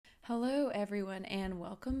Hello, everyone, and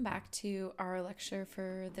welcome back to our lecture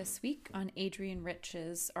for this week on Adrienne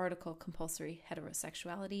Rich's article, Compulsory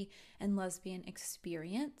Heterosexuality and Lesbian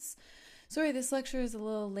Experience. Sorry, this lecture is a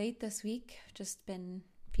little late this week. Just been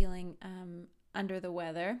feeling under the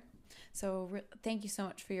weather. So thank you so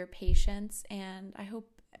much for your patience, and I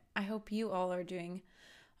hope you all are doing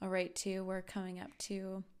all right too. We're coming up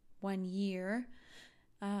to 1 year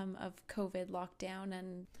of COVID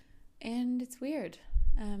lockdown, and it's weird.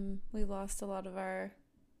 We lost a lot of our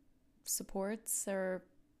supports,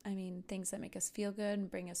 things that make us feel good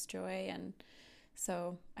and bring us joy. And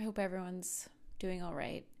so I hope everyone's doing all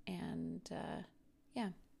right. And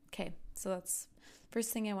okay. So that's the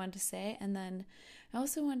first thing I wanted to say. And then I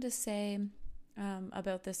also wanted to say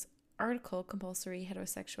about this article, Compulsory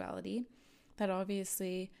Heterosexuality, that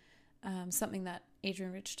obviously something that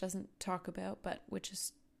Adrienne Rich doesn't talk about, but which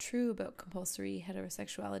is true about compulsory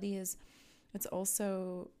heterosexuality is it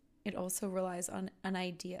also relies on an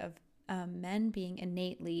idea of men being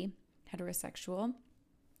innately heterosexual.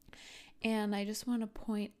 And I just want to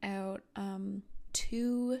point out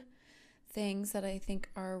two things that I think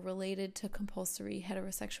are related to compulsory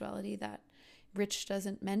heterosexuality that Rich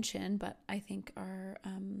doesn't mention, but I think are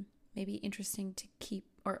maybe interesting to keep,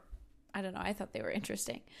 or I don't know, I thought they were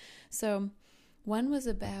interesting. So one was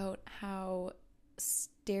about how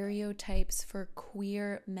stereotypes for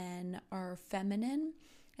queer men are feminine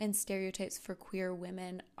and stereotypes for queer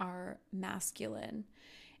women are masculine.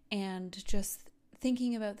 And just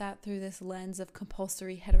thinking about that through this lens of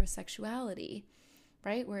compulsory heterosexuality,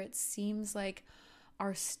 right? Where it seems like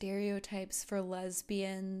our stereotypes for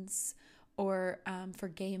lesbians or for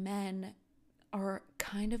gay men are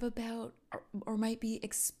kind of about or might be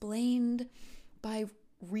explained by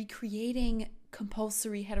recreating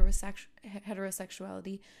compulsory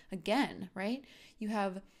heterosexuality again, right? You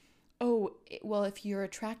have, if you're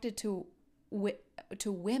attracted to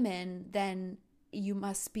women, then you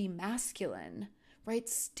must be masculine, right?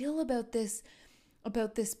 Still about this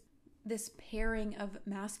pairing of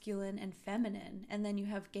masculine and feminine. And then you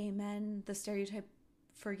have gay men. The stereotype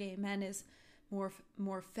for gay men is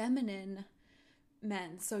more feminine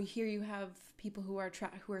men. So here you have people who are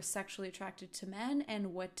sexually attracted to men,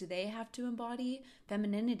 and what do they have to embody?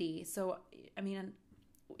 Femininity. So,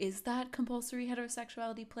 is that compulsory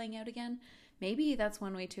heterosexuality playing out again? Maybe that's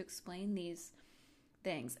one way to explain these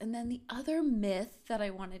things. And then the other myth that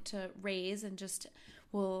I wanted to raise, and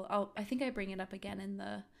I think I bring it up again in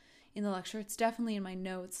the lecture. It's definitely in my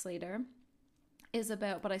notes later. Is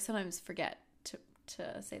about, but I sometimes forget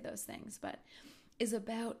to say those things. But is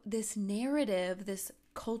about this narrative, this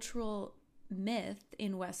cultural myth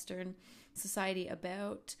in Western society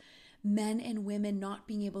about men and women not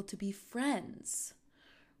being able to be friends,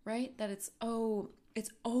 right? That it's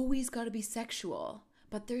always got to be sexual,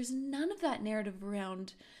 but there's none of that narrative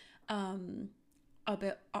around around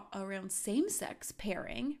same-sex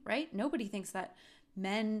pairing, right? Nobody thinks that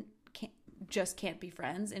men can't be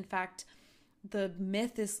friends. In fact, the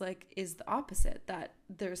myth is the opposite, that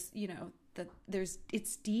it's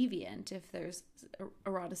deviant if there's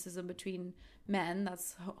eroticism between men.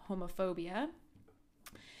 That's homophobia.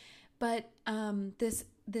 But this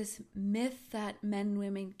myth that men and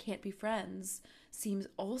women can't be friends seems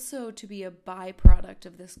also to be a byproduct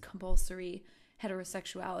of this compulsory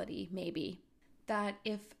heterosexuality, maybe. That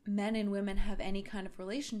if men and women have any kind of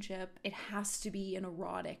relationship, it has to be an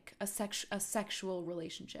erotic, a sexual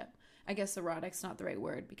relationship. I guess erotic's not the right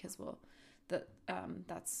word because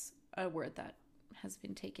that's a word that has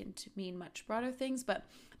been taken to mean much broader things, but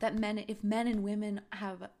that if men and women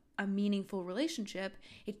have a meaningful relationship,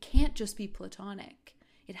 it can't just be platonic.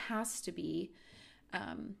 It has to be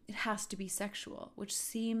sexual, which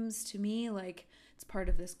seems to me like it's part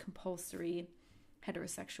of this compulsory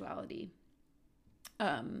heterosexuality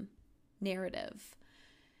narrative.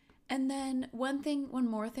 And then one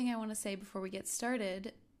more thing I want to say before we get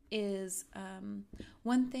started is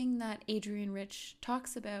one thing that Adrienne Rich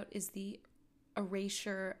talks about is the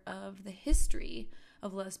erasure of the history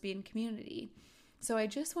of lesbian community. So I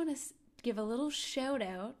just want to give a little shout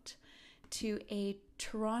out to a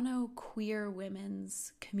Toronto queer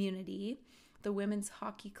women's community, the Women's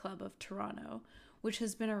Hockey Club of Toronto, which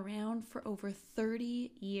has been around for over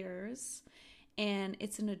 30 years. And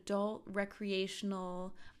it's an adult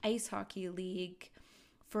recreational ice hockey league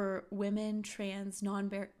for women, trans,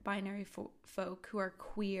 non-binary folk who are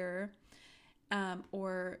queer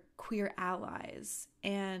or queer allies.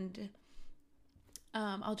 And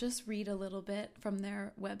I'll just read a little bit from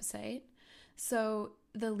their website. So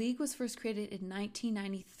the league was first created in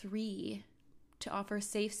 1993 to offer a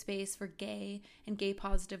safe space for gay and gay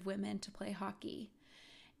positive women to play hockey.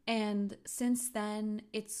 And since then,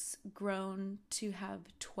 it's grown to have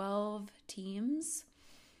 12 teams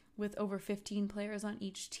with over 15 players on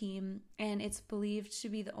each team. And it's believed to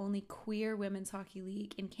be the only queer women's hockey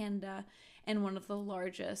league in Canada and one of the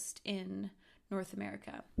largest in North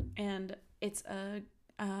America. And it's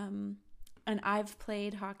and I've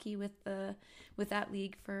played hockey with that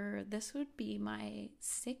league for, this would be my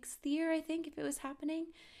 6th year, I think, if it was happening.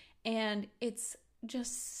 And it's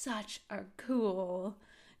just such a cool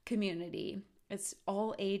community. It's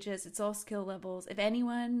all ages, it's all skill levels. If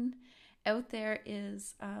anyone out there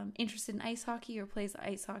is interested in ice hockey or plays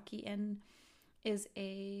ice hockey and is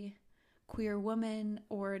a queer woman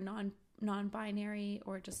or non-binary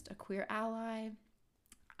or just a queer ally,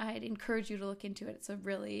 I'd encourage you to look into it. It's a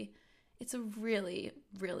really,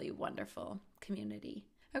 really wonderful community.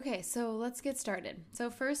 Okay, so let's get started.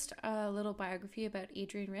 So first, a little biography about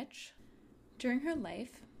Adrienne Rich. During her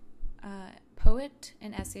life, poet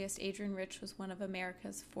and essayist Adrienne Rich was one of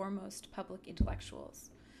America's foremost public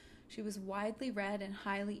intellectuals. She was widely read and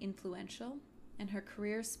highly influential, and her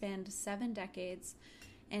career spanned 7 decades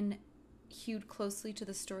and hewed closely to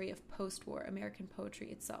the story of post-war American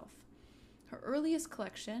poetry itself. Her earliest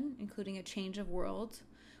collection, including A Change of World,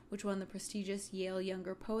 which won the prestigious Yale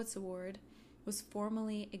Younger Poets Award, was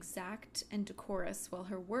formally exact and decorous, while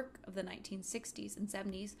her work of the 1960s and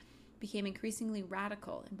 70s became increasingly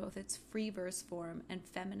radical in both its free verse form and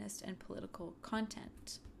feminist and political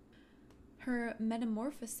content. Her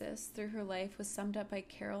metamorphosis through her life was summed up by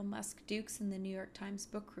Carol Musk Dukes in the New York Times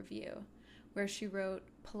Book Review, where she wrote,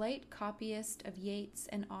 "Polite copyist of Yeats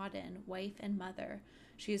and Auden, wife and mother,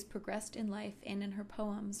 she has progressed in life and in her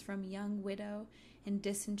poems from young widow and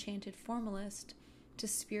disenchanted formalist to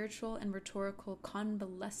spiritual and rhetorical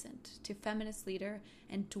convalescent, to feminist leader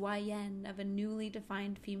and doyenne of a newly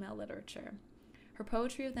defined female literature. Her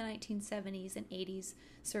poetry of the 1970s and 80s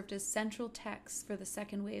served as central texts for the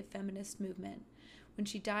second wave feminist movement. When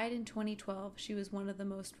she died in 2012, she was one of the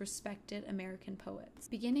most respected American poets."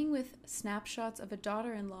 Beginning with Snapshots of a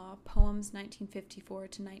Daughter-in-Law, Poems 1954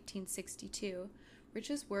 to 1962,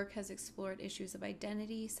 Rich's work has explored issues of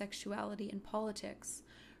identity, sexuality, and politics.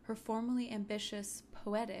 Her formerly ambitious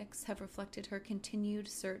poetics have reflected her continued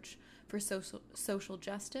search for social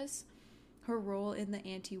justice, her role in the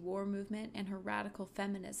anti-war movement, and her radical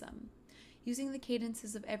feminism. Using the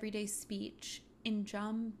cadences of everyday speech,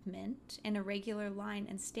 enjambment, and irregular line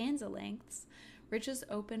and stanza lengths, Rich's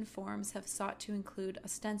open forms have sought to include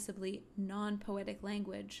ostensibly non-poetic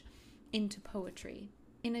language into poetry.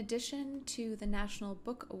 In addition to the National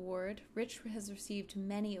Book Award, Rich has received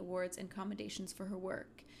many awards and commendations for her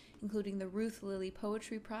work, including the Ruth Lilly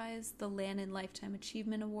Poetry Prize, the Lannan Lifetime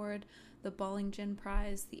Achievement Award, the Bollingen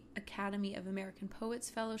Prize, the Academy of American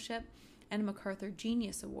Poets Fellowship, and a MacArthur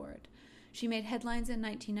Genius Award. She made headlines in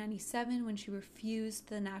 1997 when she refused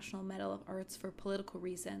the National Medal of Arts for political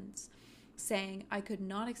reasons, saying, "I could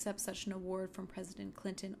not accept such an award from President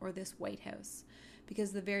Clinton or this White House,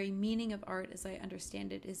 because the very meaning of art as I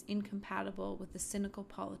understand it is incompatible with the cynical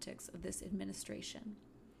politics of this administration."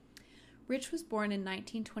 Rich was born in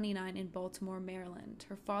 1929 in Baltimore, Maryland.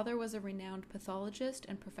 Her father was a renowned pathologist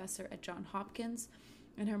and professor at Johns Hopkins,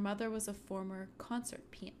 and her mother was a former concert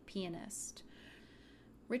pianist.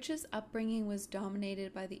 Rich's upbringing was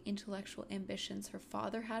dominated by the intellectual ambitions her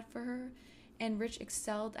father had for her, and Rich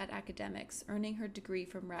excelled at academics, earning her degree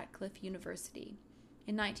from Radcliffe University.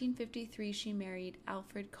 In 1953, she married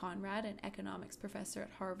Alfred Conrad, an economics professor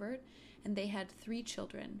at Harvard, and they had 3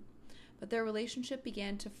 children. But their relationship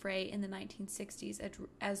began to fray in the 1960s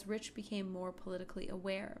as Rich became more politically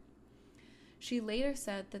aware. She later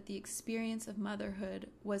said that the experience of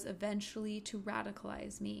motherhood was eventually to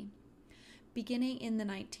radicalize me. Beginning in the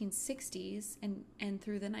 1960s and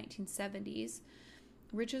through the 1970s,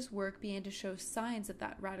 Rich's work began to show signs of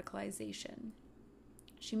that radicalization.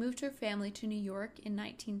 She moved her family to New York in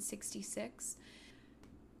 1966,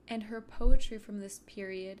 and her poetry from this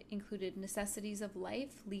period included Necessities of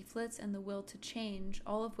Life, Leaflets, and The Will to Change,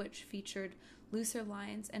 all of which featured looser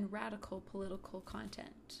lines and radical political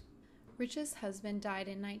content. Rich's husband died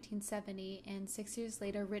in 1970, and 6 years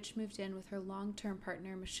later, Rich moved in with her long-term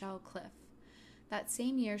partner, Michelle Cliff. That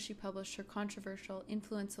same year, she published her controversial,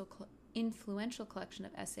 influential collection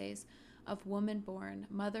of essays of Woman Born,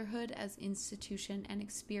 Motherhood as Institution and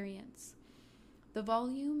Experience. The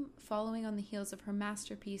volume, following on the heels of her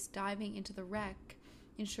masterpiece Diving into the Wreck,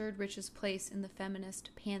 ensured Rich's place in the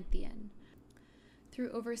feminist pantheon.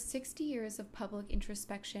 Through over 60 years of public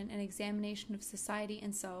introspection and examination of society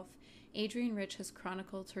and self, Adrienne Rich has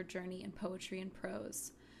chronicled her journey in poetry and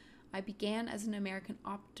prose. I began as an American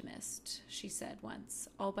optimist, she said once,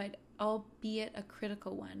 albeit a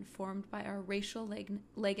critical one, formed by our racial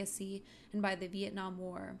legacy and by the Vietnam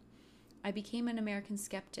War. I became an American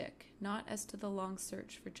skeptic, not as to the long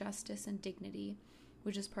search for justice and dignity,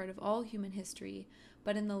 which is part of all human history,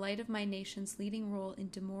 but in the light of my nation's leading role in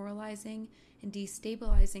demoralizing and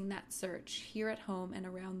destabilizing that search here at home and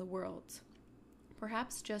around the world.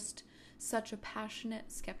 Perhaps just such a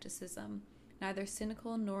passionate skepticism, neither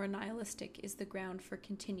cynical nor nihilistic, is the ground for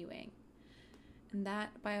continuing. And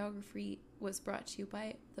that biography was brought to you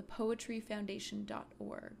by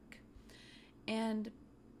thepoetryfoundation.org. And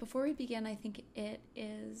before we begin, I think it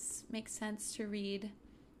makes sense to read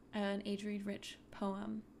an Adrienne Rich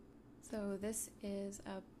poem. So this is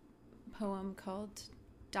a poem called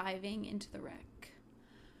Diving into the Wreck.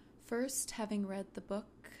 First, having read the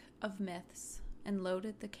book of myths and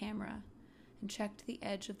loaded the camera and checked the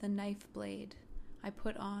edge of the knife blade, I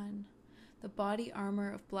put on the body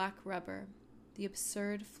armor of black rubber, the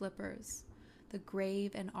absurd flippers, the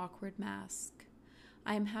grave and awkward mask.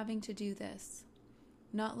 I am having to do this,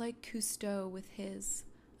 not like Cousteau with his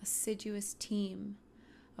assiduous team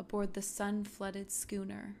aboard the sun-flooded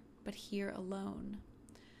schooner, but here alone.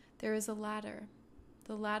 There is a ladder.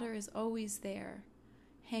 The ladder is always there,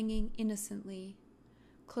 hanging innocently,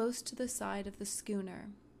 close to the side of the schooner.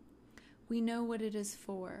 We know what it is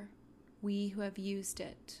for, we who have used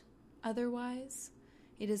it. Otherwise,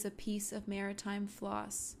 it is a piece of maritime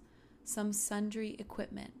floss, some sundry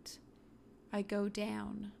equipment. I go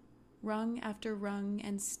down, rung after rung,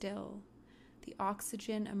 and still. The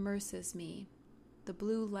oxygen immerses me, the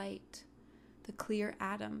blue light, the clear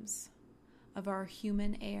atoms of our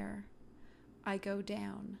human air. I go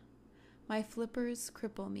down. My flippers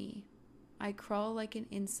cripple me. I crawl like an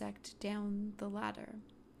insect down the ladder.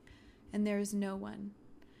 And there is no one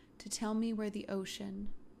to tell me where the ocean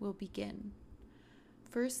will begin.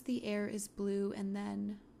 First the air is blue, and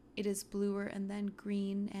then it is bluer, and then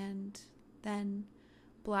green, and then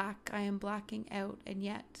black. I am blacking out, and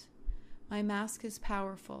yet my mask is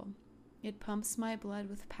powerful. It pumps my blood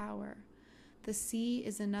with power. The sea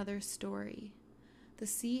is another story. The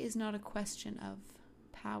sea is not a question of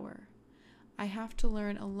power. I have to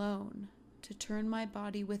learn alone to turn my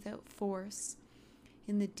body without force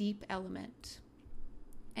in the deep element.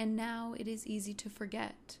 And now it is easy to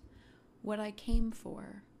forget what I came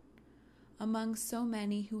for. Among so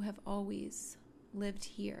many who have always lived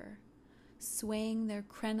here, swaying their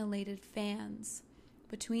crenellated fans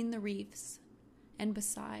between the reefs and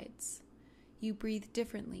besides, you breathe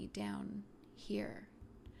differently down here.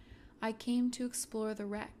 I came to explore the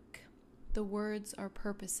wreck. The words are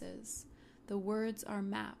purposes. The words are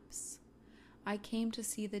maps. I came to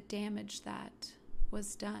see the damage that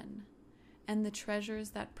was done and the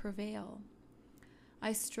treasures that prevail.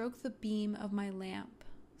 I stroke the beam of my lamp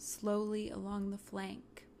slowly along the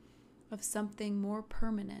flank of something more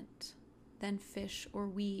permanent than fish or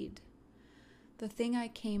weed. The thing I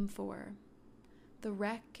came for, the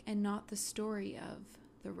wreck and not the story of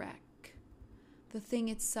the wreck. The thing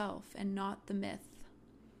itself and not the myth.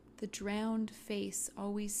 The drowned face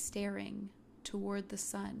always staring toward the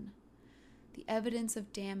sun. The evidence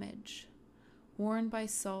of damage, worn by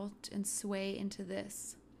salt and sway into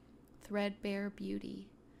this threadbare beauty.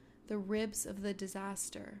 The ribs of the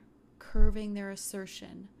disaster, curving their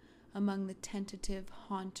assertion among the tentative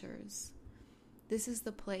haunters. This is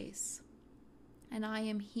the place, and I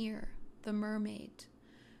am here, the mermaid,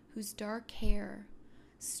 whose dark hair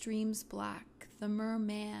streams black, the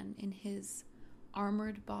merman in his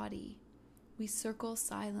armored body. We circle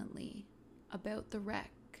silently about the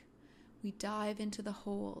wreck. We dive into the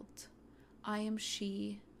hold. I am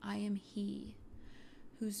she, I am he,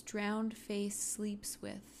 whose drowned face sleeps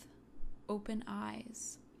with open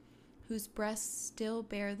eyes, whose breasts still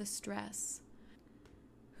bear the stress,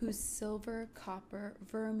 whose silver, copper,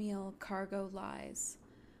 vermeil cargo lies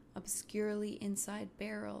obscurely inside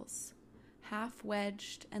barrels, half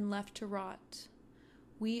wedged and left to rot.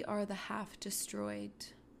 We are the half-destroyed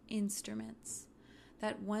instruments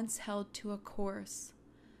that once held to a course,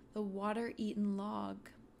 the water-eaten log,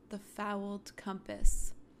 the fouled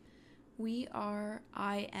compass. We are,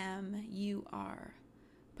 I am, you are,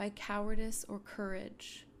 by cowardice or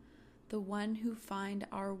courage, the one who find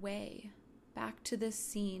our way back to this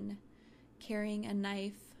scene, carrying a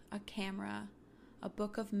knife, a camera, a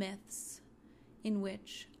book of myths in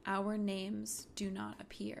which our names do not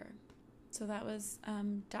appear. So that was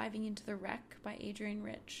Diving into the Wreck by Adrienne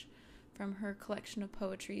Rich from her collection of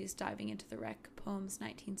poetries, Diving into the Wreck, Poems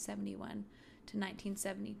 1971 to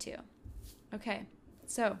 1972. Okay,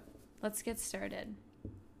 so let's get started.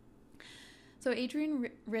 So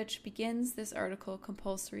Adrienne Rich begins this article,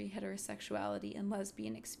 Compulsory Heterosexuality and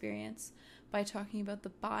Lesbian Experience, by talking about the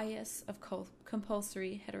bias of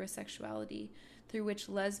compulsory heterosexuality, through which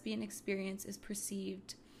lesbian experience is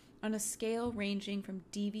perceived on a scale ranging from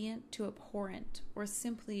deviant to abhorrent, or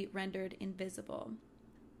simply rendered invisible.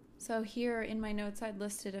 So here in my notes, I'd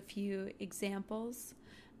listed a few examples.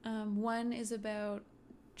 One is about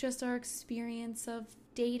just our experience of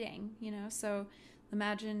dating, so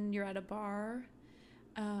imagine you're at a bar.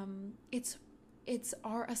 It's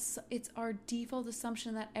our default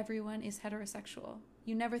assumption that everyone is heterosexual.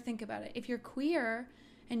 You never think about it. If you're queer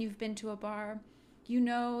and you've been to a bar, you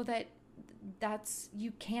know that's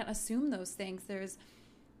you can't assume those things. There's,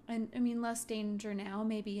 less danger now,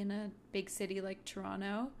 maybe in a big city like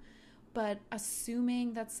Toronto, but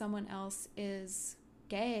assuming that someone else is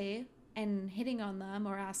gay and hitting on them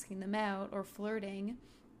or asking them out or flirting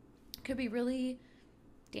could be really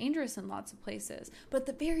dangerous in lots of places. But at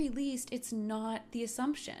the very least, it's not the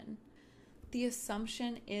assumption. The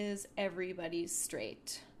assumption is everybody's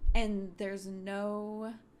straight. And there's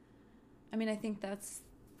no...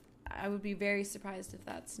 I would be very surprised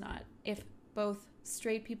if both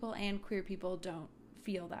straight people and queer people don't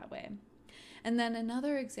feel that way. And then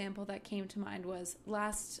another example that came to mind was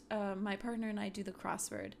my partner and I do the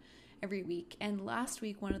crossword every week. And last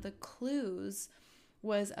week, one of the clues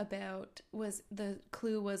was the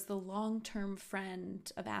long-term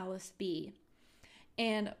friend of Alice B.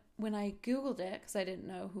 And when I Googled it, because I didn't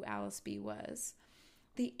know who Alice B was,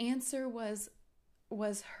 the answer was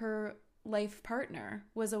her life partner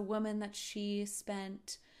was a woman that she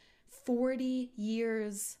spent 40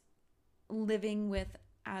 years living with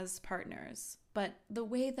as partners. But the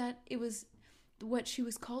way that what she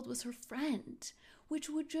was called was her friend, which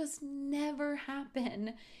would just never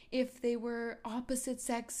happen if they were opposite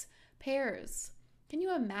sex pairs. Can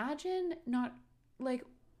you imagine?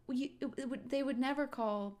 They would never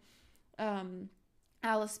call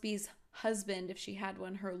Alice B's husband, if she had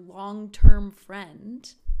one, her long-term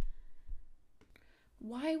friend.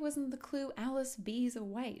 Why wasn't the clue Alice B's a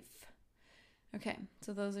wife? Okay,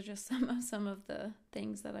 so those are just some of the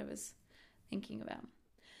things that I was thinking about.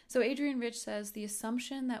 So Adrienne Rich says the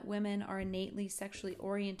assumption that women are innately sexually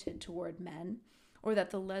oriented toward men, or that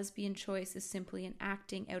the lesbian choice is simply an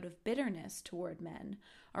acting out of bitterness toward men,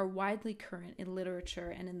 are widely current in literature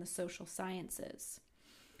and in the social sciences.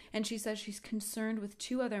 And she says she's concerned with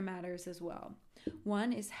two other matters as well.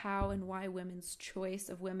 One is how and why women's choice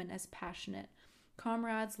of women as passionate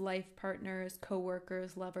comrades, life partners,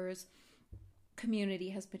 co-workers, lovers, community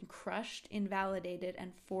has been crushed, invalidated,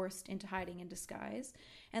 and forced into hiding in disguise.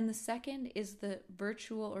 And the second is the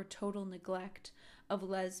virtual or total neglect of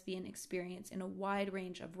lesbian experience in a wide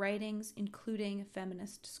range of writings, including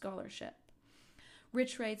feminist scholarship.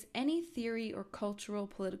 Rich writes, any theory or cultural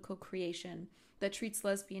political creation that treats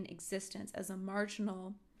lesbian existence as a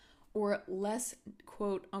marginal or less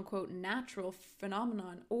quote-unquote natural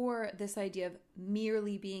phenomenon, or this idea of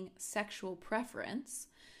merely being sexual preference,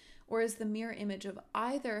 or as the mirror image of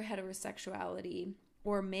either heterosexuality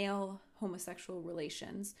or male homosexual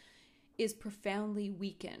relations, is profoundly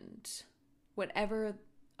weakened, whatever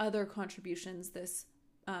other contributions this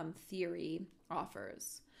theory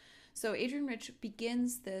offers. So Adrienne Rich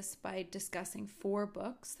begins this by discussing 4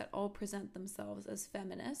 books that all present themselves as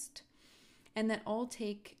feminist, and that all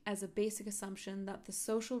take as a basic assumption that the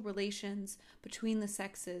social relations between the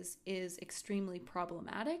sexes is extremely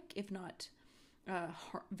problematic, if not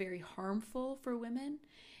very harmful for women,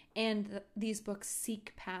 and these books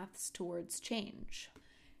seek paths towards change.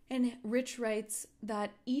 And Rich writes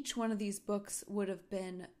that each one of these books would have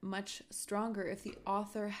been much stronger if the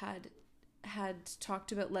author had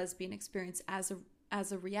talked about lesbian experience as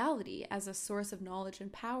a reality, as a source of knowledge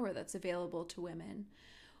and power that's available to women,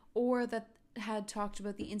 or that had talked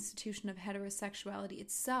about the institution of heterosexuality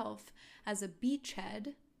itself as a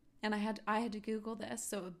beachhead. And I had to Google this.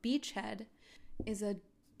 So a beachhead is a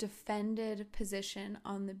defended position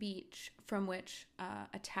on the beach from which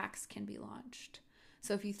attacks can be launched.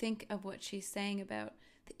 So if you think of what she's saying about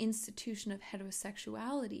the institution of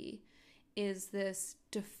heterosexuality is this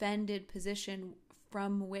defended position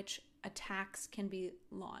from which attacks can be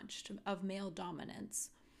launched of male dominance.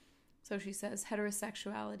 So she says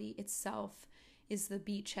heterosexuality itself is the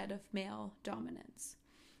beachhead of male dominance.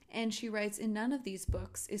 And she writes, in none of these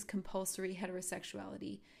books is compulsory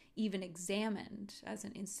heterosexuality even examined as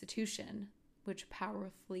an institution which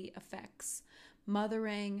powerfully affects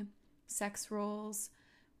mothering, sex roles,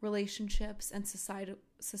 relationships, and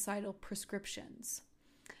societal prescriptions.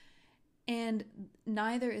 And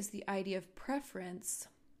neither is the idea of preference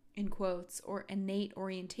in quotes, or innate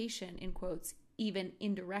orientation, in quotes, even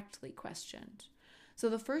indirectly questioned. So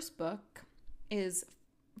the first book is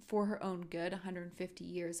For Her Own Good, 150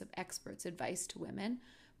 Years of Experts' Advice to Women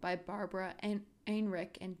by Barbara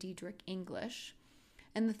Einrich and Diedrich English.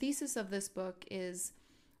 And the thesis of this book is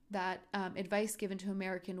that advice given to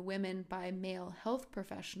American women by male health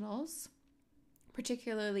professionals,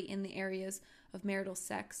 particularly in the areas of marital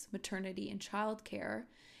sex, maternity, and childcare,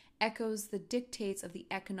 echoes the dictates of the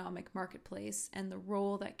economic marketplace and the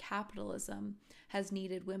role that capitalism has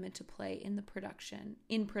needed women to play in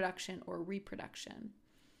production or reproduction.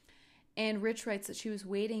 And Rich writes that she was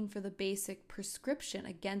waiting for the basic prescription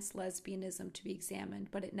against lesbianism to be examined,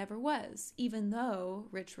 but it never was, even though,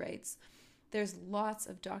 Rich writes, there's lots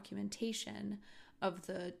of documentation of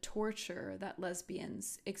the torture that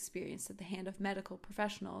lesbians experienced at the hand of medical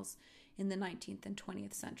professionals in the 19th and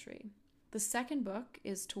 20th century. The second book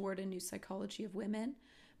is Toward a New Psychology of Women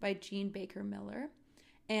by Jean Baker Miller.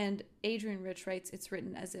 And Adrienne Rich writes it's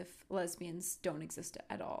written as if lesbians don't exist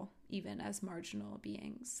at all, even as marginal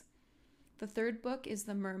beings. The third book is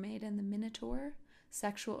The Mermaid and the Minotaur,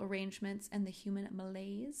 Sexual Arrangements and the Human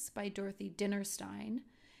Malaise by Dorothy Dinnerstein.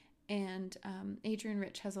 And Adrienne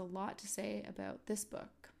Rich has a lot to say about this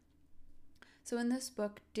book. So in this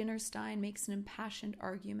book, Dinnerstein makes an impassioned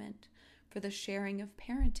argument for the sharing of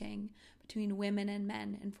parenting between women and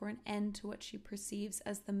men and for an end to what she perceives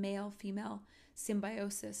as the male-female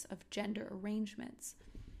symbiosis of gender arrangements,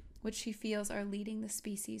 which she feels are leading the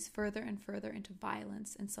species further and further into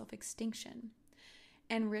violence and self-extinction.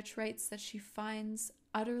 And Rich writes that she finds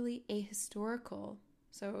utterly ahistorical,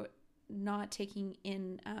 so not taking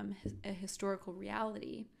in a historical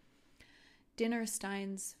reality,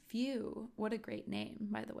 Dinnerstein's view. What a great name,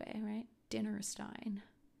 by the way, right? Dinnerstein.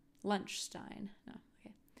 Lunchstein. No,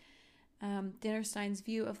 okay. Dinnerstein's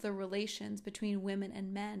view of the relations between women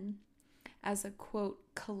and men as a, quote,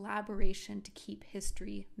 collaboration to keep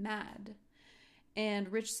history mad.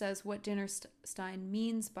 And Rich says what Dinnerstein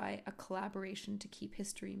means by a collaboration to keep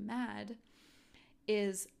history mad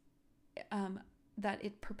is that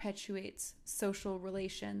it perpetuates social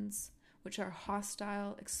relations which are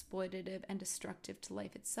hostile, exploitative, and destructive to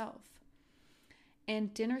life itself.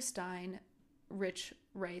 And Dinnerstein, Rich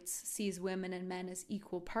writes, sees women and men as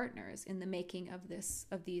equal partners in the making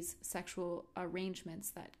of these sexual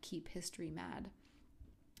arrangements that keep history mad.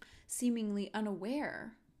 Seemingly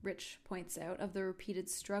unaware, Rich points out, of the repeated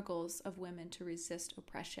struggles of women to resist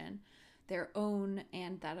oppression, their own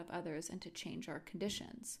and that of others, and to change our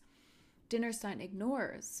conditions. Dinnerstein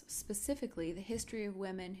ignores specifically the history of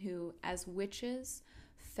women who, as witches,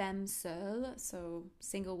 femmes seules, so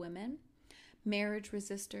single women, marriage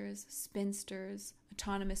resistors, spinsters,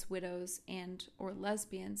 autonomous widows, and or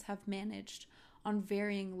lesbians have managed on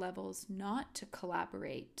varying levels not to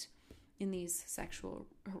collaborate in these sexual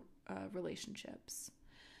relationships.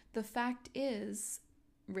 The fact is,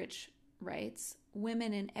 Rich writes,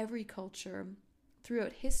 women in every culture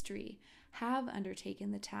throughout history have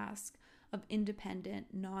undertaken the task of independent,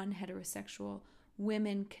 non-heterosexual,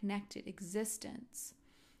 women-connected existence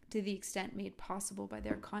to the extent made possible by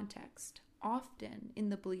their context, often in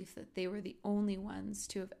the belief that they were the only ones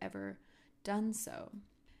to have ever done so.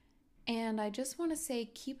 And I just want to say,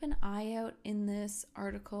 keep an eye out in this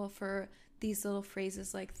article for these little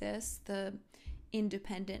phrases like this, the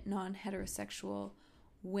independent, non-heterosexual,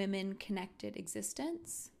 women-connected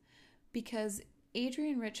existence, because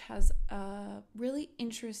Adrienne Rich has a really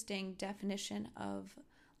interesting definition of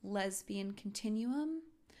lesbian continuum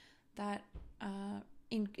that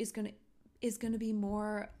is going to be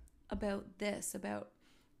more about this, about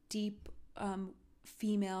deep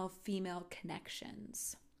female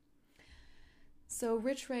connections. So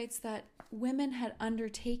Rich writes that women had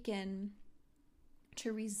undertaken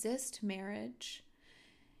to resist marriage,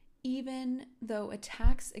 even though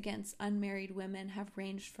attacks against unmarried women have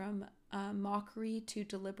ranged from mockery to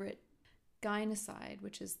deliberate gynocide,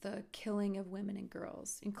 which is the killing of women and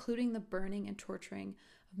girls, including the burning and torturing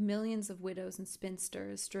of millions of widows and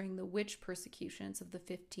spinsters during the witch persecutions of the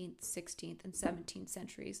 15th, 16th, and 17th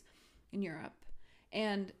centuries in Europe.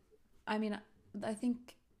 And I mean, I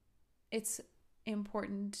think it's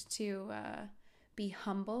important to be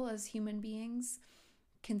humble as human beings,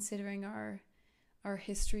 considering our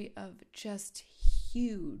history of just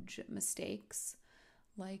huge mistakes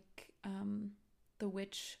like the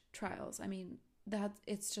witch trials. I mean, that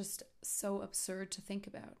it's just so absurd to think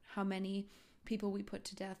about how many people we put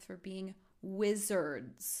to death for being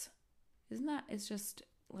wizards. Isn't that? It's just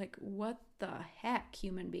like, what the heck,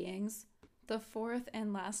 human beings? The fourth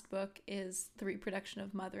and last book is The Reproduction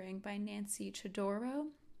of Mothering by Nancy Chodorow.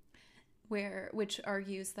 which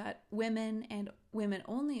argues that women and women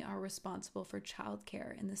only are responsible for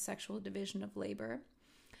childcare in the sexual division of labor.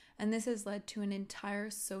 And this has led to an entire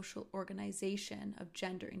social organization of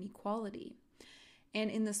gender inequality. And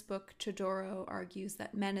in this book, Chodorow argues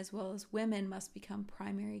that men as well as women must become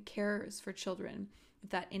primary carers for children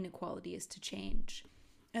if that inequality is to change.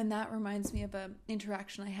 And that reminds me of an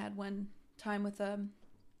interaction I had one time with a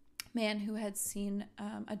man who had seen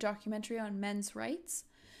a documentary on men's rights.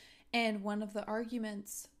 And one of the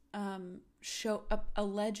arguments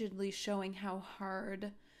allegedly showing how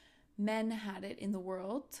hard men had it in the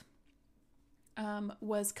world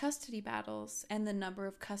was custody battles and the number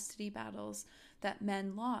of custody battles that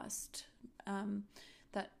men lost.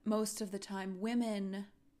 That most of the time women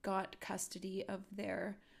got custody of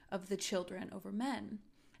the children over men.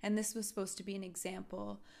 And this was supposed to be an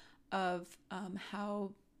example of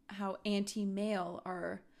how anti-male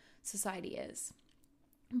our society is.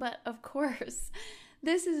 But of course,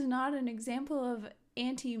 this is not an example of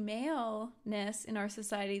anti-maleness in our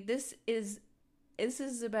society. This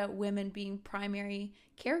is about women being primary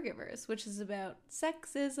caregivers, which is about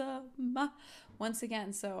sexism once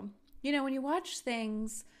again. So, when you watch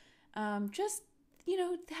things, just,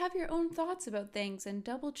 have your own thoughts about things and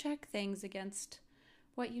double check things against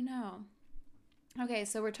what you know. Okay,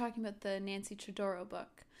 so we're talking about the Nancy Chodorow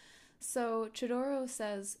book. So Chodorow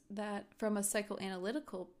says that from a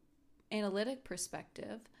analytic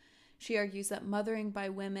perspective, she argues that mothering by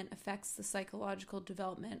women affects the psychological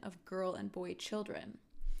development of girl and boy children.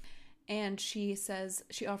 And she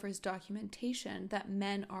offers documentation that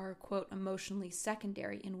men are, quote, emotionally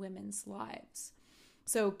secondary in women's lives.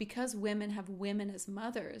 So because women have women as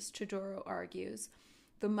mothers, Chodorow argues,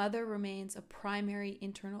 the mother remains a primary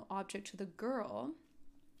internal object to the girl.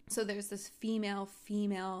 So there's this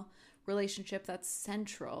female-female relationship that's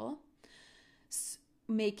central,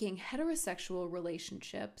 making heterosexual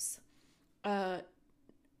relationships a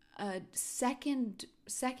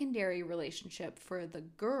secondary relationship for the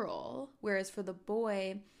girl, whereas for the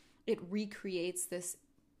boy, it recreates this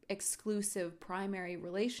exclusive primary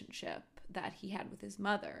relationship that he had with his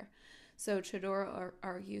mother. So Chodorow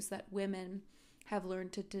argues that women have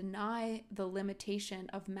learned to deny the limitation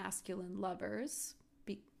of masculine lovers,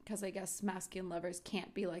 because I guess masculine lovers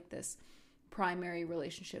can't be like this primary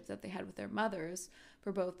relationship that they had with their mothers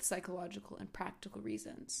for both psychological and practical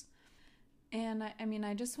reasons. And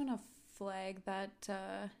I just want to flag that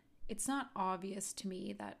it's not obvious to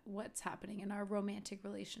me that what's happening in our romantic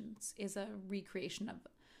relations is a recreation of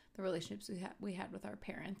the relationships we had with our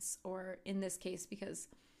parents, or in this case, because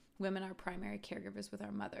women are primary caregivers with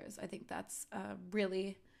our mothers. I think that's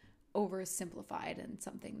really oversimplified and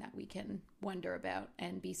something that we can wonder about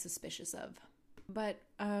and be suspicious of. But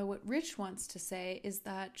what Rich wants to say is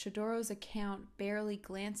that Chodorow's account barely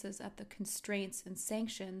glances at the constraints and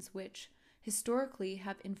sanctions which historically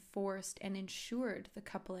have enforced and ensured the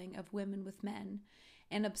coupling of women with men,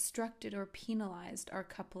 and obstructed or penalized our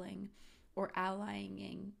coupling or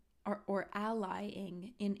allying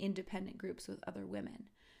in independent groups with other women.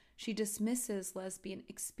 She dismisses lesbian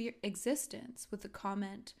existence with the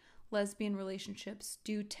comment, lesbian relationships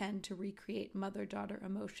do tend to recreate mother-daughter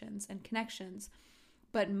emotions and connections,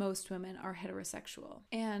 but most women are heterosexual.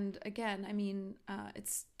 And again,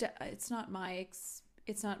 it's not my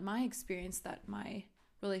experience that my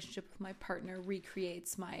relationship with my partner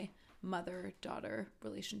recreates my mother-daughter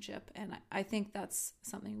relationship, and I think that's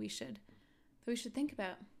something we should think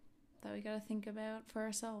about, that we got to think about for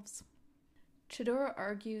ourselves. Chodorow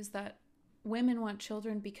argues that women want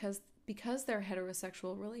children because their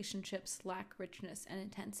heterosexual relationships lack richness and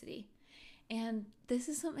intensity. And this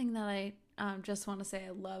is something that I just want to say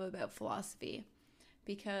I love about philosophy,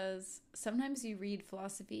 because sometimes you read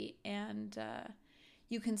philosophy and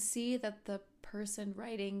you can see that the person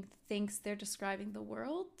writing thinks they're describing the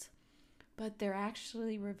world, but they're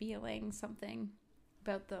actually revealing something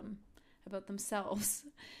about themselves.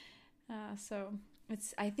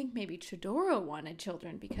 I think maybe Chodorow wanted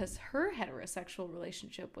children because her heterosexual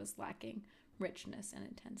relationship was lacking richness and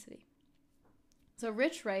intensity. So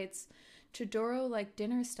Rich writes, Chodorow, like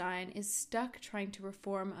Dinerstein, is stuck trying to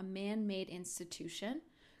reform a man-made institution,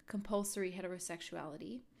 compulsory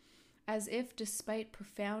heterosexuality, as if despite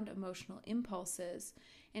profound emotional impulses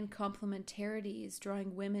and complementarities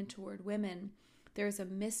drawing women toward women, there is a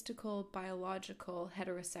mystical, biological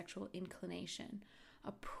heterosexual inclination,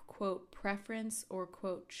 a quote preference or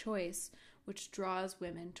quote choice which draws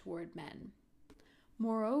women toward men.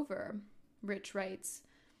 Moreover, Rich writes,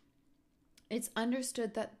 it's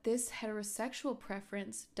understood that this heterosexual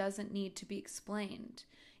preference doesn't need to be explained.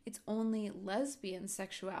 It's only lesbian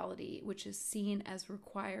sexuality which is seen as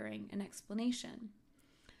requiring an explanation.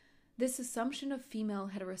 This assumption of female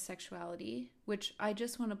heterosexuality, which I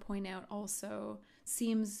just want to point out also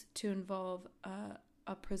seems to involve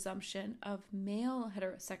a presumption of male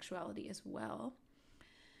heterosexuality as well.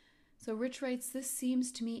 So Rich writes, this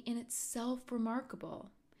seems to me in itself remarkable.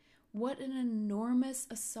 What an enormous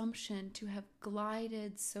assumption to have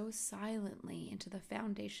glided so silently into the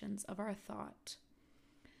foundations of our thought.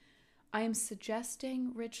 I am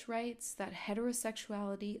suggesting, Rich writes, that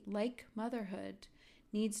heterosexuality, like motherhood,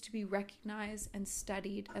 needs to be recognized and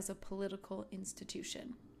studied as a political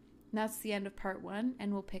institution. And that's the end of part 1,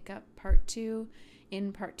 and we'll pick up part 2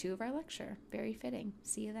 in part 2 of our lecture. Very fitting.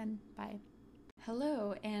 See you then. Bye.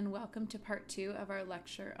 Hello, and welcome to part 2 of our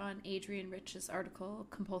lecture on Adrienne Rich's article,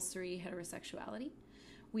 Compulsory Heterosexuality.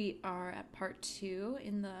 We are at part 2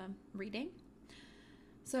 in the reading.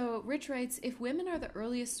 So Rich writes, if women are the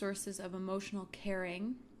earliest sources of emotional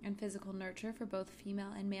caring and physical nurture for both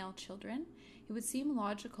female and male children, it would seem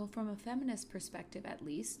logical from a feminist perspective at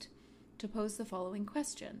least to pose the following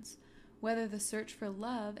questions. Whether the search for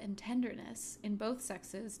love and tenderness in both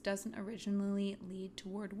sexes doesn't originally lead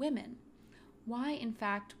toward women. Why, in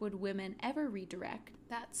fact, would women ever redirect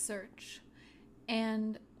that search?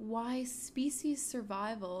 And why species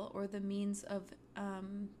survival, or the means of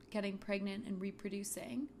getting pregnant and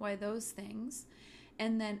reproducing, why those things,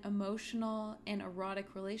 and then emotional and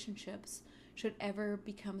erotic relationships should ever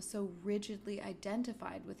become so rigidly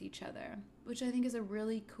identified with each other, which I think is a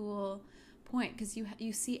really cool point, because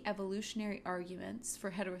you see evolutionary arguments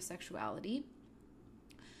for heterosexuality.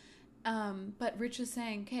 But Rich is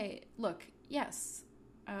saying, okay, look, yes,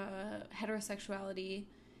 heterosexuality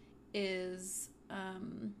is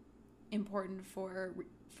important for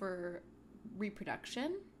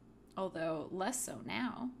reproduction, although less so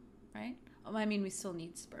now, right? I mean, we still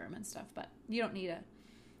need sperm and stuff, but you don't need a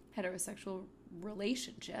heterosexual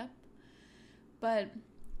relationship. But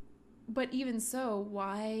even so,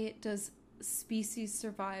 why does species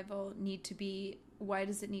survival why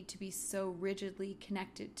does it need to be so rigidly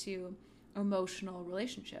connected to emotional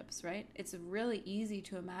relationships, right? It's really easy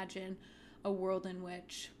to imagine a world in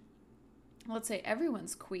which, let's say,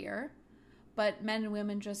 everyone's queer, but men and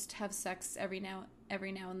women just have sex every now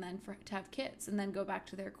and then to have kids, and then go back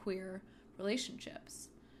to their queer relationships.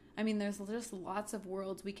 I mean, there's just lots of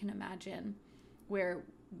worlds we can imagine where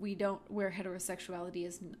heterosexuality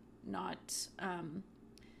is not,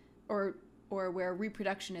 or where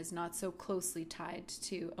reproduction is not so closely tied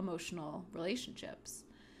to emotional relationships.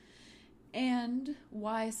 And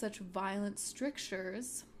why such violent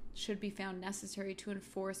strictures should be found necessary to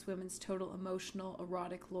enforce women's total emotional,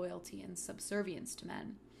 erotic loyalty and subservience to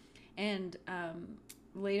men. And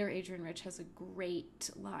later, Adrienne Rich has a great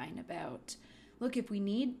line about, look, if we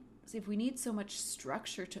need so much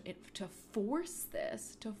structure to force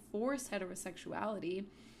heterosexuality,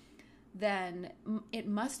 then it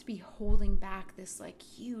must be holding back this like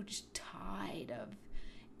huge tide of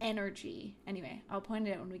energy. Anyway, I'll point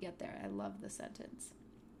it out when we get there. I love the sentence.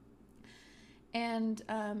 And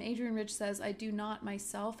Adrienne Rich says, I do not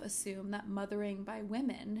myself assume that mothering by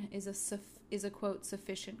women is a quote,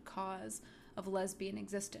 sufficient cause of lesbian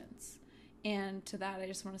existence. And to that, I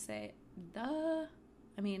just want to say, I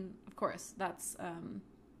mean, of course, that's an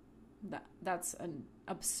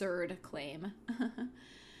absurd claim.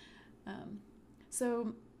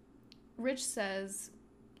 So Rich says,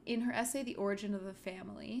 in her essay, The Origin of the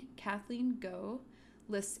Family, Kathleen Goh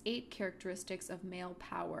lists 8 characteristics of male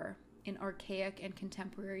power in archaic and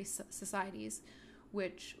contemporary societies,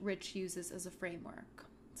 which Rich uses as a framework.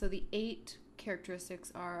 So the 8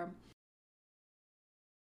 characteristics are: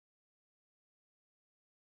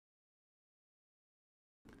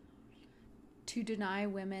 to deny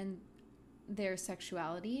women their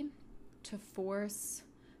sexuality, to force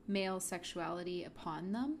male sexuality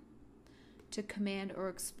upon them, to command or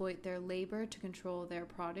exploit their labor to control their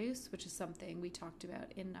produce, which is something we talked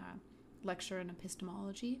about in a lecture in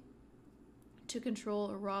epistemology, to control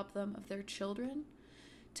or rob them of their children,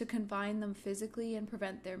 to confine them physically and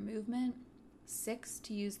prevent their movement, 6,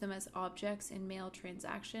 to use them as objects in male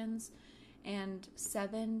transactions, and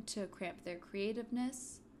 7, to cramp their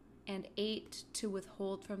creativeness, and 8, to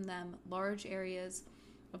withhold from them large areas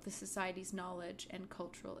of the society's knowledge and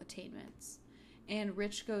cultural attainments. And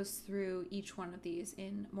Rich goes through each one of these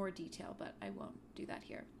in more detail, but I won't do that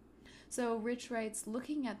here. So Rich writes,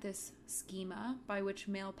 looking at this schema by which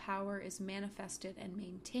male power is manifested and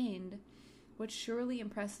maintained, what surely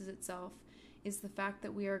impresses itself is the fact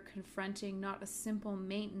that we are confronting not a simple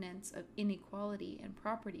maintenance of inequality and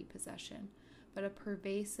property possession, but a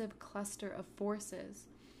pervasive cluster of forces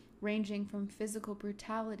ranging from physical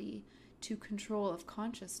brutality to control of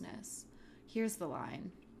consciousness. Here's the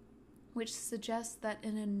line, which suggests that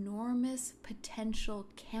an enormous potential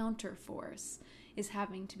counterforce is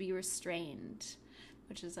having to be restrained,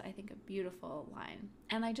 which is, I think, a beautiful line.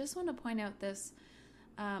 And I just want to point out this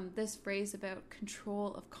phrase about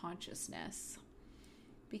control of consciousness,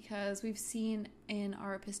 because we've seen in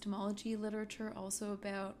our epistemology literature also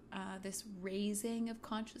about this raising of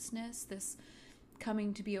consciousness, this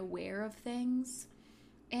coming to be aware of things.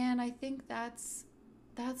 And I think that's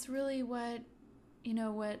really what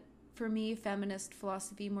for me, feminist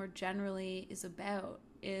philosophy more generally is about,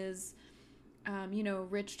 is,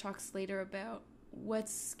 Rich talks later about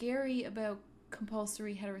what's scary about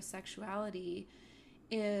compulsory heterosexuality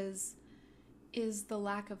is the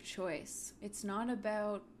lack of choice. It's not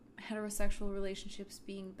about heterosexual relationships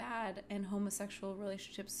being bad and homosexual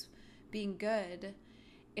relationships being good.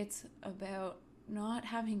 It's about not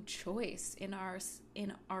having choice in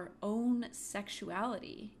our own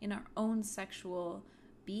sexuality, in our own sexual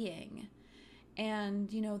being. And,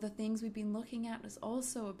 the things we've been looking at is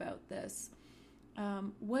also about this.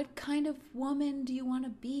 What kind of woman do you want to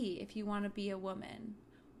be if you want to be a woman?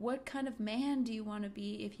 What kind of man do you want to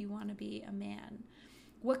be if you want to be a man?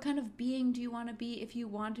 What kind of being do you want to be if you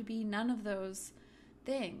want to be none of those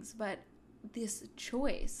things? But this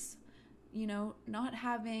choice, not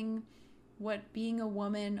having what being a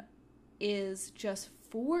woman is just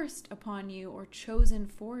forced upon you or chosen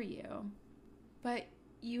for you. But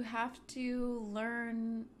you have to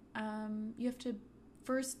learn, you have to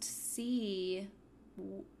first see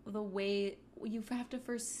you have to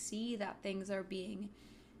first see that things are being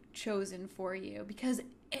chosen for you, because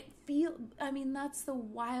that's the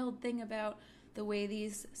wild thing about the way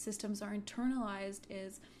these systems are internalized,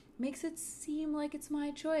 is makes it seem like it's my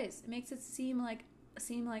choice. It makes it seem like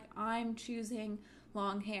I'm choosing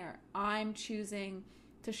long hair. I'm choosing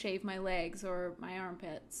to shave my legs or my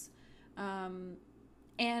armpits.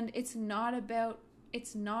 And it's not about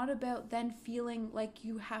then feeling like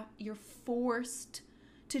you're forced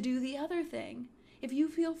to do the other thing. If you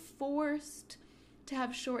feel forced to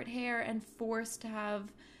have short hair and forced to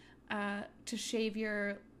have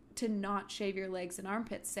to not shave your legs and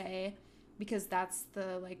armpits, say, because that's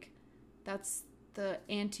the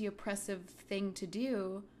anti-oppressive thing to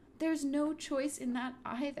do, there's no choice in that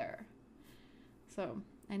either. So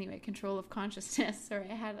anyway, control of consciousness. Sorry,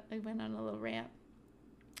 I went on a little rant.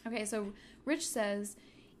 Okay, so Rich says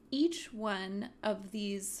each one of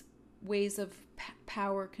these ways of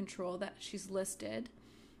power control that she's listed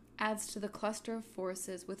adds to the cluster of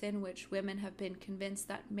forces within which women have been convinced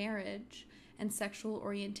that marriage and sexual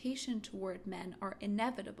orientation toward men are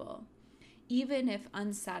inevitable, even if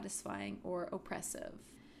unsatisfying or oppressive.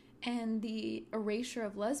 And the erasure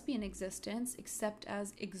of lesbian existence, except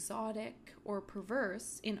as exotic or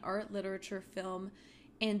perverse in art, literature, film,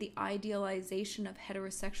 and the idealization of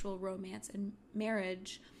heterosexual romance and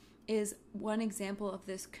marriage, is one example of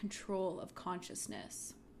this control of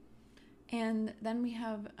consciousness. And then we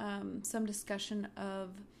have some discussion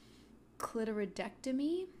of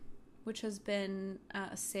clitoridectomy, which has been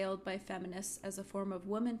assailed by feminists as a form of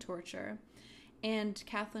woman torture. And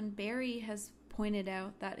Kathleen Berry has pointed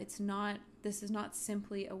out that this is not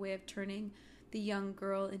simply a way of turning the young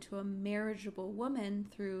girl into a marriageable woman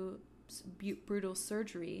through brutal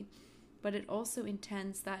surgery, but it also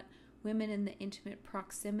intends that women in the intimate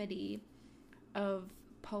proximity of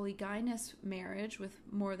polygynous marriage with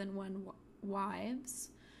more than one wives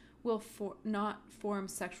will not form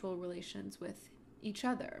sexual relations with each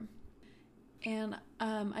other. And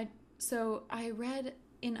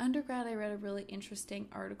in undergrad, I read a really interesting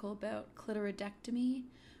article about clitoridectomy,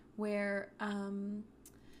 where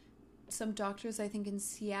some doctors, I think in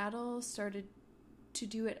Seattle, tried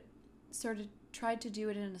to do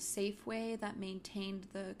it in a safe way that maintained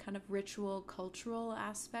the kind of ritual cultural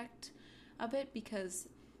aspect of it, because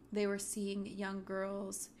they were seeing young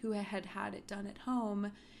girls who had had it done at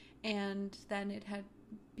home, and then it had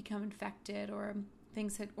become infected, or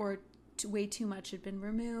way too much had been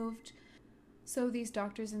removed. So these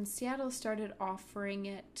doctors in Seattle started offering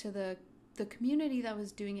it to the community that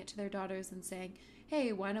was doing it to their daughters and saying,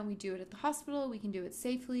 hey, why don't we do it at the hospital? We can do it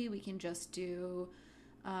safely. We can just do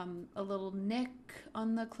a little nick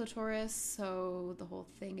on the clitoris so the whole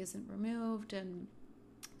thing isn't removed and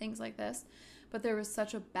things like this. But there was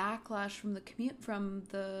such a backlash from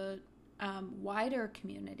the wider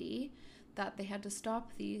community that they had to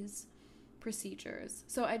stop these procedures.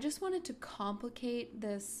 So I just wanted to complicate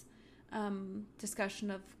this discussion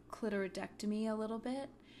of clitoridectomy a little bit.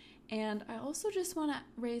 And I also just want to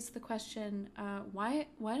raise the question, why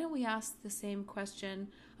don't we ask the same question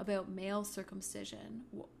about male circumcision,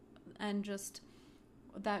 and just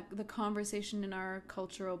that the conversation in our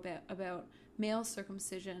culture about male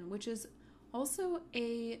circumcision, which is also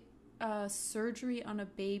a surgery on a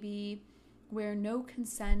baby where no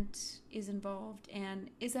consent is involved and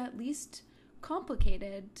is at least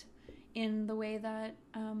complicated in the way that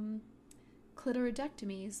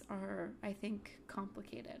clitoridectomies are, I think,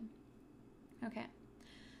 complicated. Okay.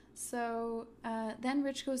 So then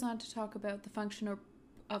Rich goes on to talk about the function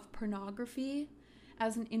of pornography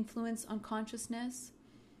as an influence on consciousness.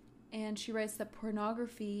 And she writes that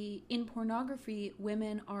in pornography,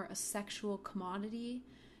 women are a sexual commodity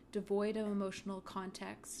devoid of emotional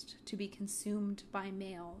context to be consumed by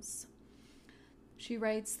males. She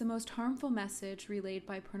writes, the most harmful message relayed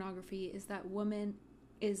by pornography is that women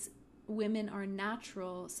are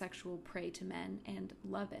natural sexual prey to men and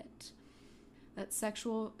love it. That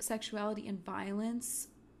sexuality and violence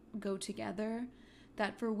go together,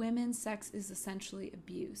 that for women, sex is essentially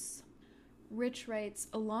abuse. Rich writes,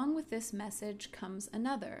 along with this message comes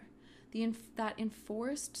another, that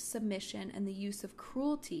enforced submission and the use of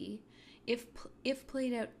cruelty, if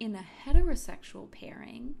played out in a heterosexual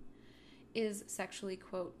pairing, is sexually,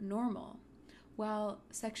 quote, normal, while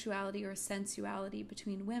sexuality or sensuality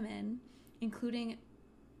between women, including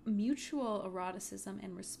mutual eroticism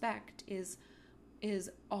and respect, is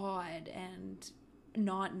odd and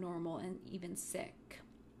not normal and even sick.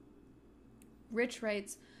 Rich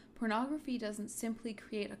writes, pornography doesn't simply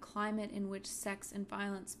create a climate in which sex and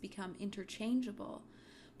violence become interchangeable,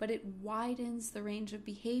 but it widens the range of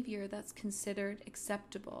behavior that's considered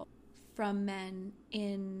acceptable from men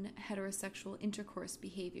in heterosexual intercourse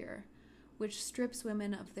behavior, which strips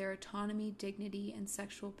women of their autonomy, dignity, and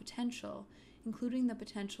sexual potential, including the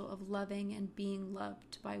potential of loving and being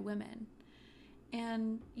loved by women.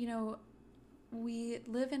 And, we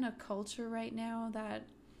live in a culture right now that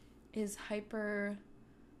is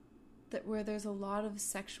where there's a lot of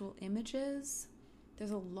sexual images,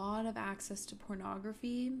 there's a lot of access to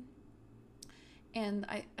pornography, and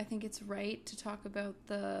I think it's right to talk about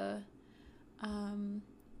the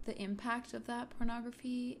impact of that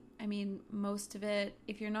pornography. I mean, most of it,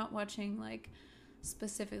 if you're not watching like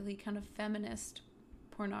specifically kind of feminist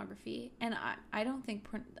pornography, and I don't think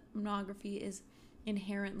pornography is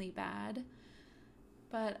inherently bad,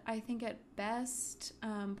 but I think at best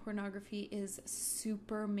pornography is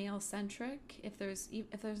super male-centric. If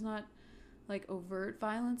there's not like overt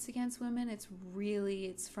violence against women, it's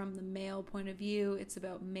from the male point of view. It's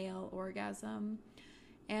about male orgasm.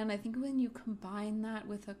 And I think when you combine that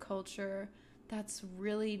with a culture that's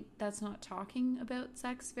not talking about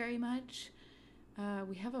sex very much,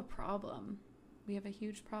 we have a problem. We have a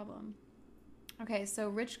huge problem. Okay, so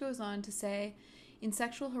Rich goes on to say, in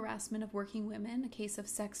Sexual Harassment of Working Women, a case of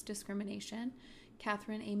sex discrimination,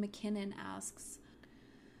 Catherine A. McKinnon asks,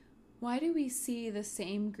 why do we see the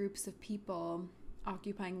same groups of people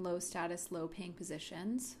occupying low-status, low-paying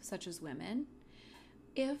positions, such as women,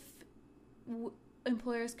 if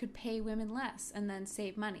employers could pay women less and then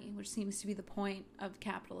save money, which seems to be the point of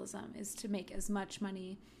capitalism, is to make as much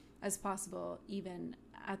money as possible, even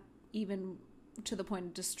to the point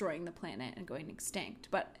of destroying the planet and going extinct.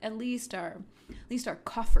 But at least our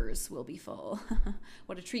coffers will be full.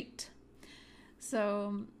 What a treat.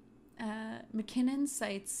 So McKinnon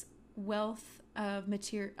cites wealth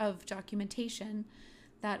of documentation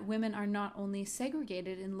that women are not only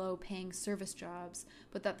segregated in low-paying service jobs,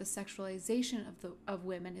 but that the sexualization of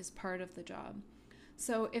women is part of the job.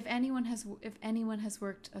 So if anyone has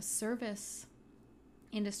worked a service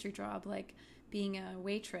industry job, like being a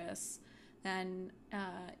waitress, then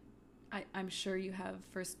I'm sure you have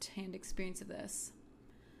first-hand experience of this.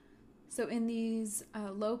 So in these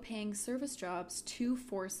low-paying service jobs, two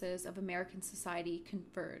forces of American society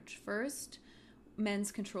converge. First,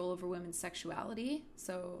 men's control over women's sexuality.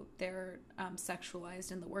 So they're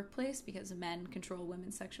sexualized in the workplace because men control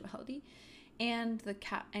women's sexuality. And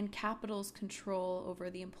capital's control over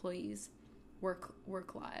the employees'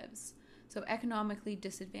 work lives. So economically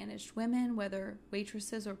disadvantaged women, whether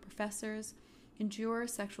waitresses or professors, endure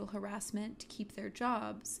sexual harassment to keep their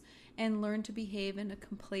jobs and learn to behave in a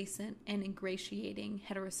complacent and ingratiating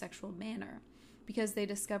heterosexual manner because they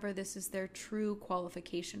discover this is their true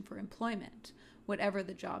qualification for employment, whatever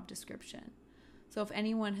the job description. So if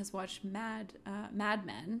anyone has watched Mad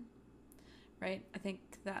Men, right, I think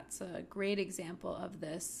that's a great example of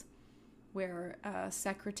this, where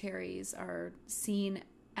secretaries are seen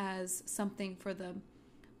as something for the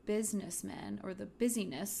businessmen or the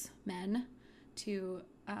busyness men to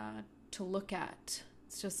look at.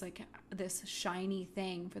 It's just like this shiny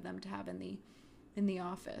thing for them to have in the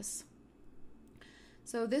office.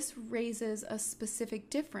 So this raises a specific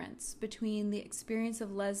difference between the experience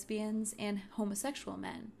of lesbians and homosexual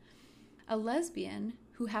men. A lesbian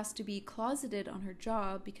who has to be closeted on her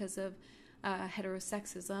job because of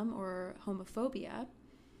heterosexism or homophobia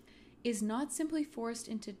is not simply forced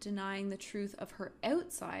into denying the truth of her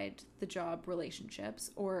outside the job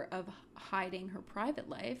relationships or of hiding her private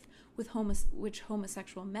life, which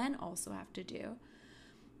homosexual men also have to do.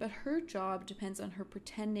 But her job depends on her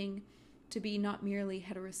pretending to be not merely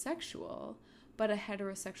heterosexual, but a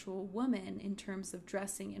heterosexual woman in terms of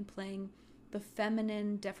dressing and playing the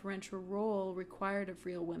feminine deferential role required of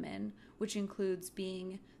real women, which includes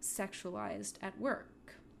being sexualized at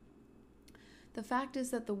work. The fact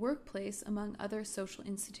is that the workplace, among other social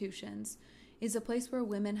institutions, is a place where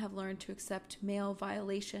women have learned to accept male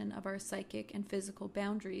violation of our psychic and physical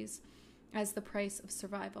boundaries as the price of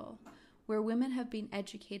survival, where women have been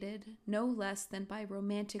educated no less than by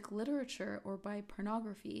romantic literature or by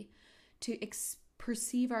pornography to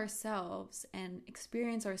perceive ourselves and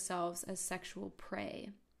experience ourselves as sexual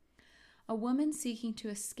prey. A woman seeking to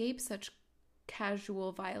escape such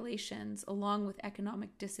casual violations along with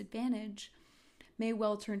economic disadvantage may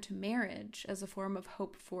well turn to marriage as a form of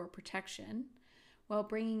hope for protection, while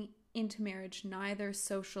bringing into marriage neither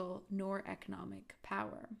social nor economic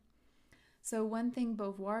power. So one thing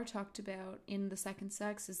Beauvoir talked about in The Second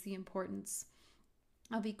Sex is the importance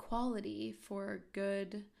of equality for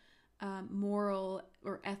good, moral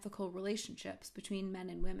or ethical relationships between men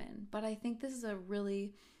and women. But I think this is a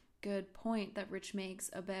really good point that Rich makes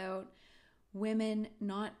about women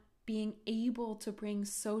not being able to bring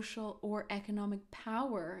social or economic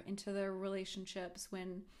power into their relationships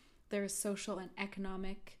when there's social and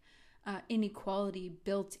economic inequality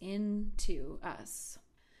built into us.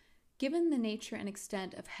 Given the nature and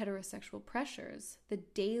extent of heterosexual pressures, the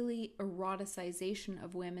daily eroticization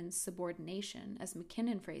of women's subordination, as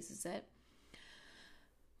McKinnon phrases it,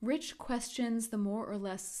 Rich questions the more or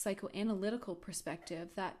less psychoanalytical perspective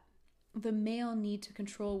that the male need to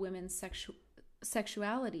control women's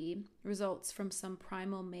sexuality results from some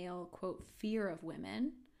primal male, quote, fear of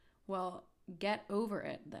women. Well, get over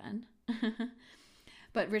it then.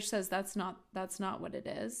 But Rich says that's not what it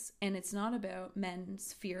is. And it's not about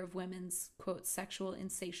men's fear of women's, quote, sexual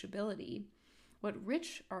insatiability. What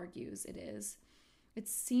Rich argues it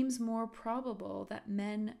seems more probable that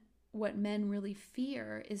what men really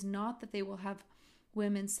fear is not that they will have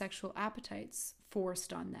women's sexual appetites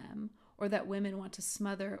forced on them, or that women want to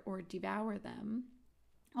smother or devour them.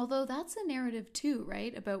 Although that's a narrative too,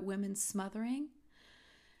 right? About women smothering.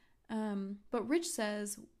 But Rich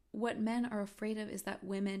says what men are afraid of is that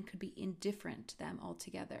women could be indifferent to them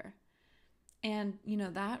altogether. And,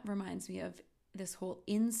 that reminds me of this whole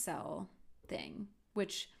incel thing,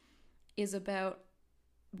 which is about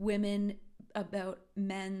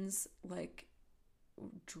men's like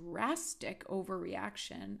drastic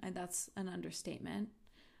overreaction. And that's an understatement,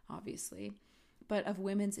 obviously, but of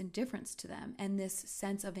women's indifference to them and this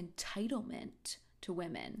sense of entitlement to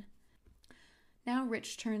women. Now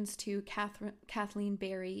Rich turns to Kathleen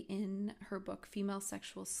Berry in her book Female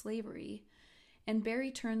Sexual Slavery, and Berry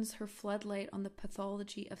turns her floodlight on the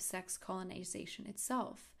pathology of sex colonization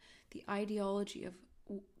itself, the ideology of,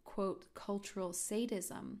 quote, cultural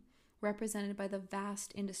sadism represented by the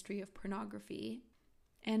vast industry of pornography,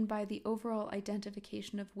 and by the overall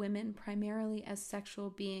identification of women primarily as sexual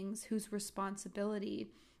beings whose responsibility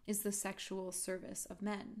is the sexual service of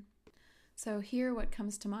men. So here what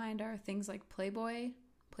comes to mind are things like Playboy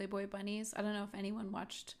bunnies. I don't know if anyone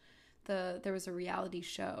watched there was a reality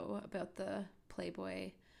show about the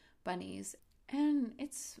Playboy bunnies, and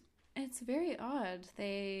it's very odd.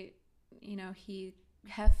 He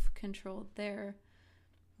controlled their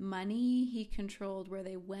money, he controlled where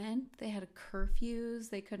they went, they had curfews,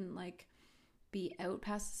 they couldn't be out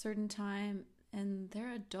past a certain time, and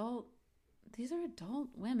these are adult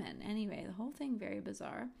women. Anyway, the whole thing very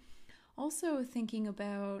bizarre. Also thinking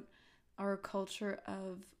about our culture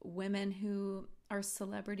of women who are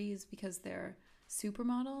celebrities because they're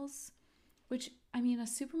supermodels, which, a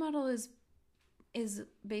supermodel is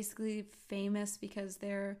basically famous because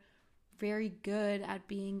they're very good at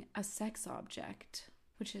being a sex object,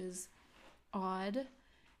 which is odd.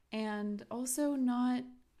 And also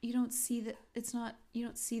you don't see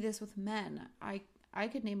this with men. I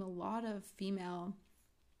could name a lot of female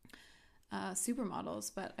supermodels,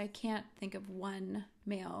 but I can't think of one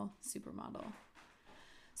male supermodel.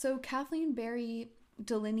 So Kathleen Berry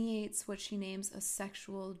delineates what she names a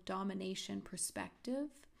sexual domination perspective,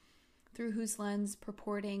 through whose lens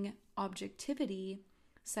purporting objectivity,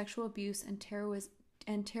 sexual abuse and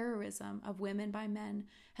and terrorism of women by men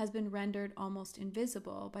has been rendered almost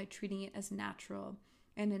invisible by treating it as natural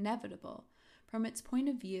and inevitable. From its point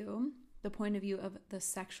of view, the point of view of the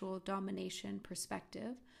sexual domination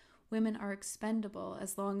perspective, women are expendable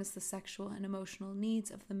as long as the sexual and emotional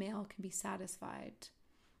needs of the male can be satisfied.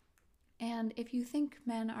 And if you think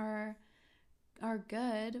men are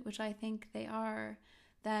good, which I think they are,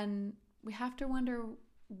 then we have to wonder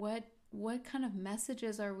what kind of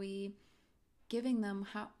messages are we giving them?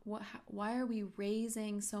 Why are we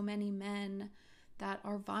raising so many men that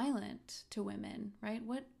are violent to women, right?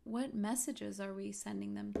 What messages are we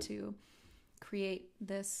sending them to create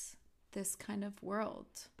this kind of world?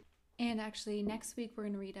 And actually, next week we're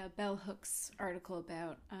going to read a Bell Hooks article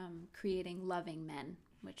about creating loving men,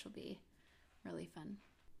 which will be really fun.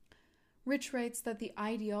 Rich writes that the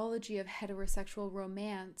ideology of heterosexual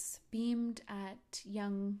romance beamed at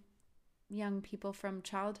young people from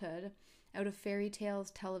childhood out of fairy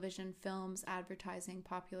tales, television, films, advertising,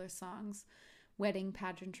 popular songs. Wedding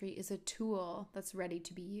pageantry is a tool that's ready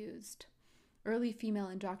to be used. Early female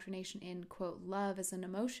indoctrination in, quote, love as an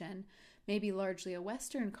emotion may be largely a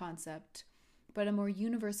Western concept, but a more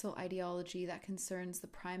universal ideology that concerns the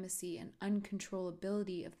primacy and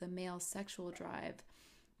uncontrollability of the male sexual drive.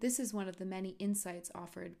 This is one of the many insights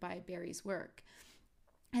offered by Barry's work.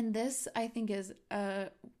 And this, I think, is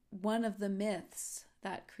one of the myths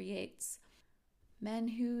that creates men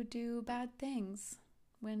who do bad things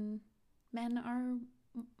when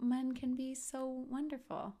men can be so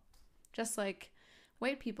wonderful. Just like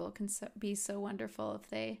white people can be so wonderful if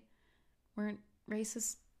they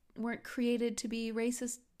weren't created to be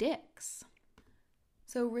racist dicks.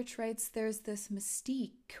 So Rich writes, there's this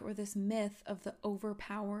mystique or this myth of the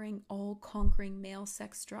overpowering, all-conquering male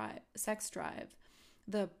sex drive,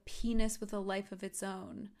 the penis with a life of its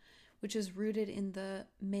own, which is rooted in the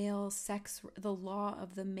law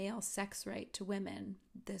of the male sex right to women,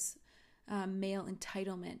 this male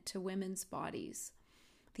entitlement to women's bodies.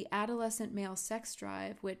 The adolescent male sex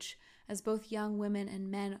drive, which, as both young women and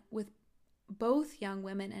men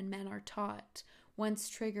are taught, once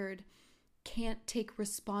triggered, can't take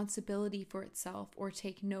responsibility for itself or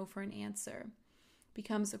take no for an answer,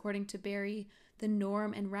 becomes, according to Barry, the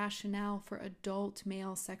norm and rationale for adult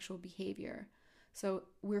male sexual behavior. So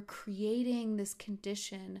we're creating this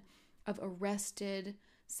condition of arrested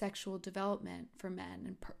sexual development for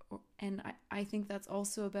men. And I think that's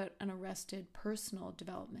also about an arrested personal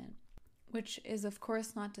development, which is, of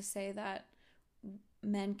course, not to say that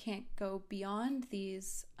men can't go beyond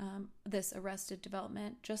this arrested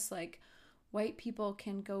development, just like white people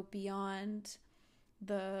can go beyond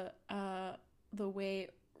the way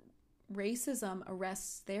racism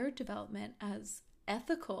arrests their development as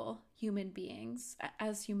ethical human beings,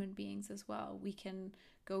 as well. We can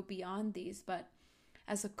go beyond these, but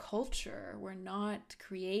as a culture, we're not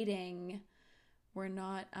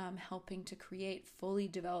helping to create fully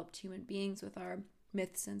developed human beings with our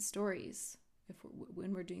myths and stories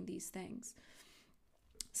when we're doing these things.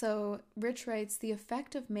 So Rich writes, the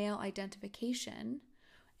effect of male identification,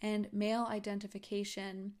 and male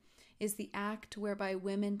identification is the act whereby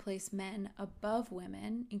women place men above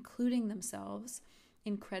women, including themselves,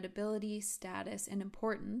 in credibility, status, and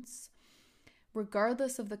importance,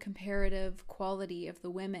 regardless of the comparative quality of the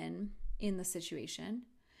women in the situation,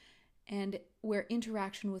 and where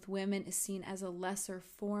interaction with women is seen as a lesser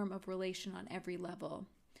form of relation on every level.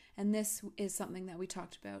 And this is something that we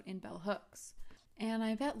talked about in Bell Hooks. And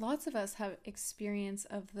I bet lots of us have experience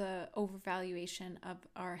of the overvaluation of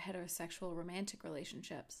our heterosexual romantic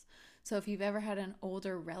relationships. So if you've ever had an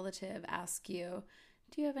older relative ask you,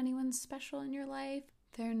 do you have anyone special in your life?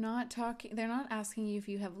 They're not asking you if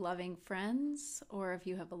you have loving friends or if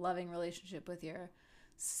you have a loving relationship with your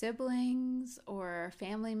siblings or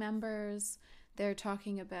family members. They're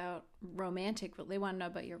talking about they want to know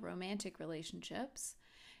about your romantic relationships.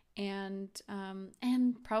 And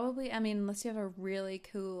probably, unless you have a really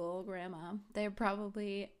cool grandma, they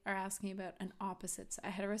probably are asking about a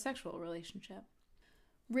heterosexual relationship.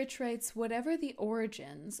 Rich writes, whatever the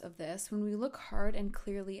origins of this, when we look hard and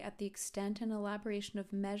clearly at the extent and elaboration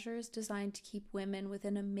of measures designed to keep women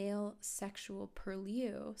within a male sexual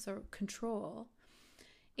purlieu, so control,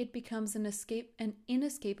 it becomes an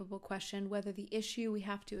inescapable question whether the issue we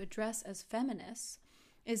have to address as feminists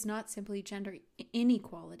is not simply gender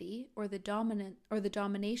inequality or the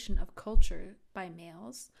domination of culture by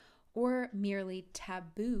males, or merely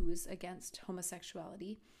taboos against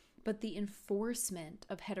homosexuality, but the enforcement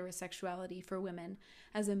of heterosexuality for women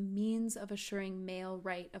as a means of assuring male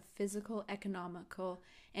right of physical, economical,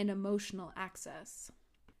 and emotional access.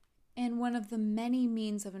 And one of the many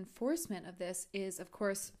means of enforcement of this is, of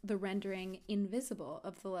course, the rendering invisible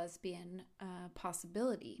of the lesbian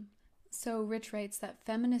possibility. So Rich writes that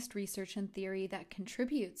feminist research and theory that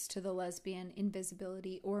contributes to the lesbian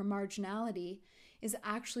invisibility or marginality is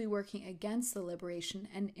actually working against the liberation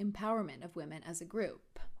and empowerment of women as a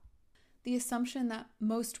group. The assumption that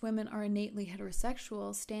most women are innately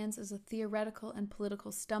heterosexual stands as a theoretical and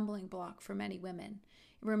political stumbling block for many women.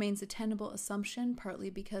 It remains a tenable assumption,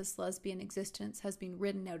 partly because lesbian existence has been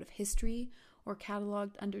written out of history or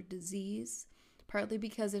cataloged under disease, partly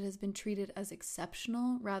because it has been treated as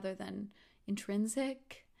exceptional rather than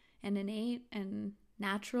intrinsic and innate and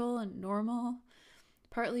natural and normal,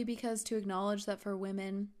 partly because to acknowledge that for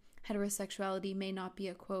women, heterosexuality may not be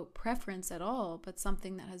a, quote, preference at all, but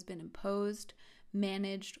something that has been imposed,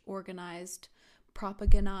 managed, organized,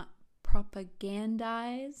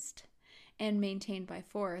 propagandized, and maintained by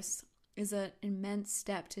force, is an immense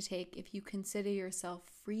step to take if you consider yourself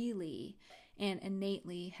freely and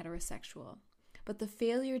innately heterosexual. But the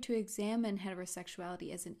failure to examine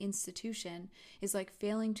heterosexuality as an institution is like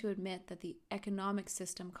failing to admit that the economic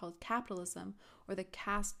system called capitalism, or the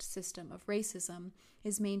caste system of racism,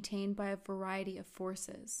 is maintained by a variety of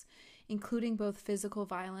forces, including both physical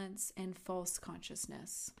violence and false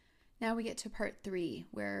consciousness. Now we get to part 3,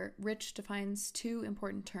 where Rich defines two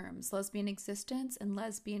important terms, lesbian existence and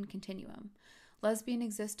lesbian continuum. Lesbian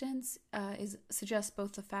existence suggests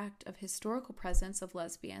both the fact of historical presence of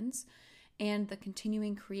lesbians and the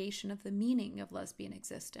continuing creation of the meaning of lesbian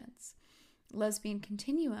existence. Lesbian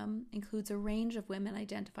continuum includes a range of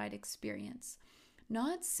women-identified experience,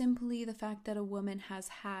 not simply the fact that a woman has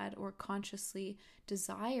had or consciously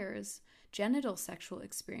desires genital sexual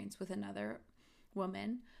experience with another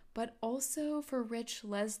woman, but also for Rich,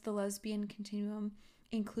 the lesbian continuum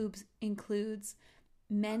includes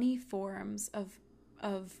many forms of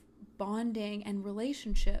bonding and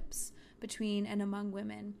relationships between and among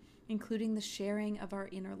women, including the sharing of our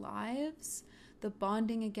inner lives, the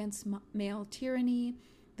bonding against male tyranny,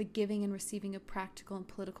 the giving and receiving of practical and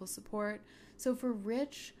political support. So for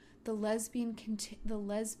Rich, the lesbian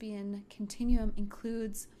continuum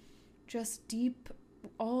includes just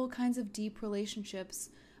all kinds of deep relationships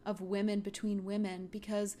of women between women,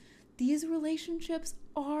 because these relationships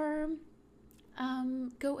go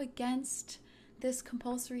against this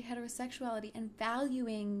compulsory heterosexuality, and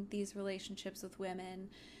valuing these relationships with women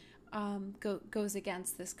goes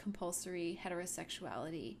against this compulsory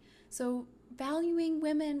heterosexuality. So valuing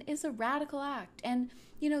women is a radical act. And,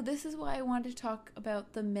 this is why I wanted to talk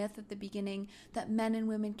about the myth at the beginning that men and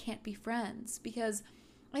women can't be friends, because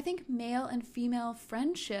I think male and female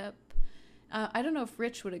friendship, I don't know if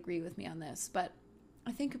Rich would agree with me on this, but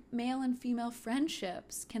I think male and female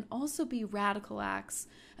friendships can also be radical acts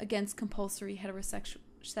against compulsory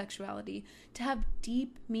heterosexuality, to have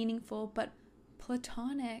deep, meaningful, but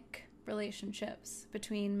platonic relationships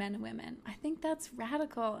between men and women. I think that's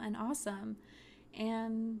radical and awesome.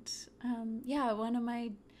 And one of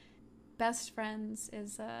my best friends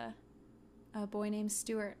is a boy named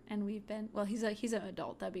Stuart, and we've been, he's an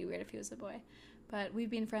adult. That'd be weird if he was a boy, but we've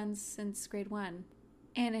been friends since grade 1.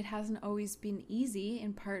 And it hasn't always been easy,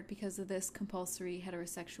 in part because of this compulsory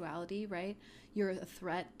heterosexuality, right? You're a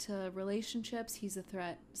threat to relationships. He's a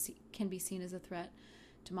threat, can be seen as a threat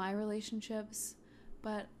to my relationships.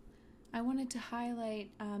 But I wanted to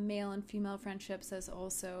highlight male and female friendships as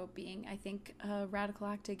also being, I think, a radical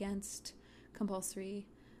act against compulsory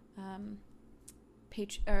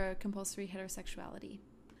heterosexuality.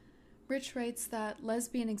 Rich writes that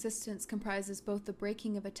lesbian existence comprises both the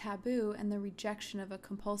breaking of a taboo and the rejection of a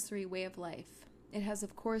compulsory way of life. It has,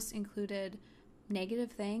 of course, included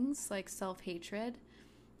negative things like self-hatred,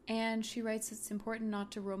 and she writes it's important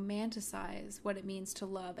not to romanticize what it means to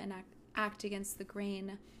love and act against the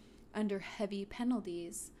grain under heavy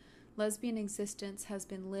penalties. Lesbian existence has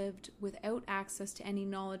been lived without access to any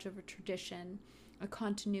knowledge of a tradition, a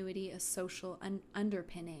continuity, a social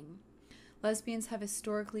underpinning. Lesbians have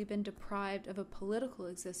historically been deprived of a political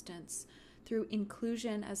existence through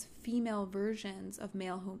inclusion as female versions of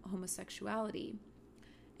male homosexuality.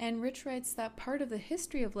 And Rich writes that part of the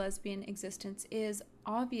history of lesbian existence is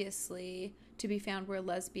obviously to be found where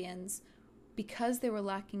lesbians, because they were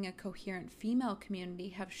lacking a coherent female community,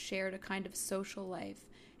 have shared a kind of social life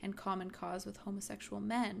and common cause with homosexual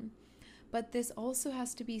men. But this also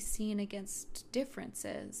has to be seen against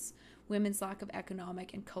differences, women's lack of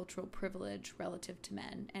economic and cultural privilege relative to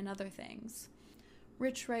men, and other things.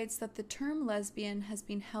 Rich writes that the term lesbian has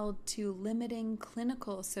been held to limiting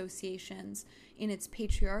clinical associations in its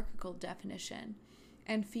patriarchal definition,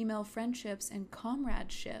 and female friendships and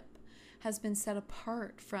comradeship has been set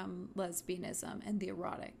apart from lesbianism and the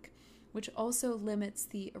erotic, which also limits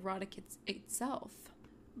the erotic itself.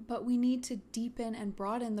 But we need to deepen and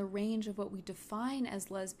broaden the range of what we define as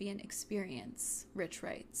lesbian experience, Rich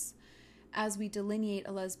writes. As we delineate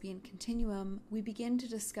a lesbian continuum, we begin to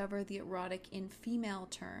discover the erotic in female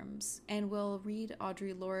terms, and we'll read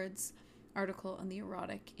Audre Lorde's article on the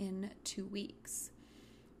erotic in 2 weeks,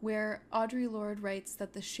 where Audre Lorde writes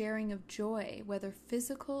that the sharing of joy, whether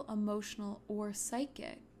physical, emotional, or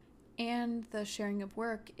psychic, and the sharing of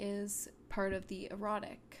work is part of the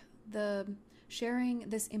erotic. The sharing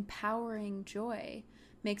this empowering joy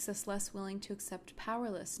makes us less willing to accept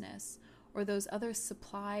powerlessness or those other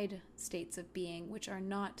supplied states of being which are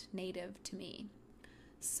not native to me,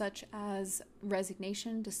 such as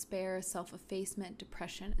resignation, despair, self-effacement,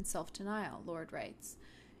 depression, and self-denial, Lorde writes.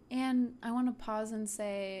 And I want to pause and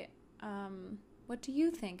say, what do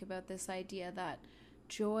you think about this idea that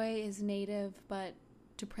joy is native but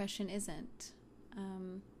depression isn't?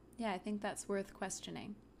 I think that's worth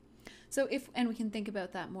questioning. And we can think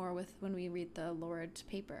about that more when we read the Lorde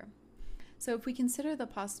paper. So if we consider the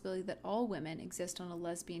possibility that all women exist on a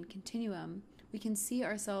lesbian continuum, we can see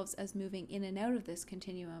ourselves as moving in and out of this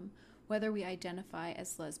continuum, whether we identify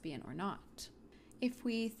as lesbian or not. If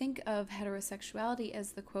we think of heterosexuality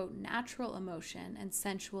as the, quote, natural emotion and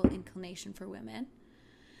sensual inclination for women,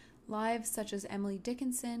 lives such as Emily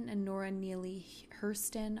Dickinson and Nora Neely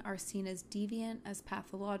Hurston are seen as deviant, as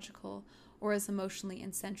pathological, or as emotionally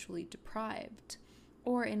and sensually deprived.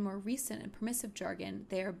 Or in more recent and permissive jargon,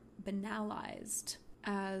 they are banalized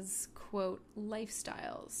as, quote,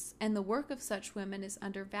 lifestyles. And the work of such women is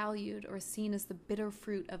undervalued or seen as the bitter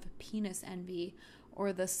fruit of penis envy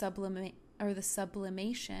or the sublimation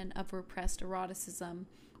of repressed eroticism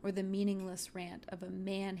or the meaningless rant of a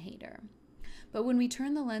man-hater. But when we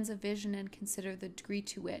turn the lens of vision and consider the degree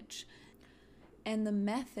to which and the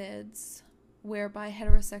methods whereby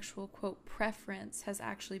heterosexual, quote, preference has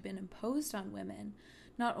actually been imposed on women,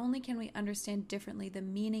 not only can we understand differently the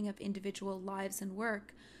meaning of individual lives and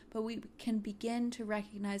work, but we can begin to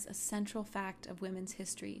recognize a central fact of women's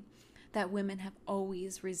history, that women have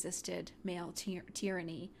always resisted male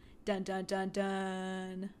tyranny. Dun, dun, dun,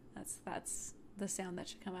 dun. That's the sound that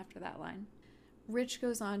should come after that line. Rich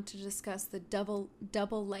goes on to discuss the double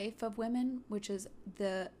life of women, which is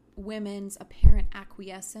the women's apparent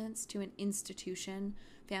acquiescence to an institution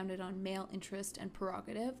founded on male interest and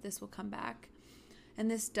prerogative. This will come back.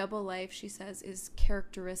 And this double life, she says, is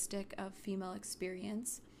characteristic of female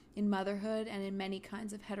experience in motherhood and in many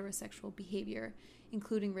kinds of heterosexual behavior,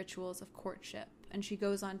 including rituals of courtship. And she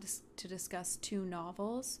goes on to discuss 2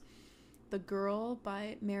 novels, The Girl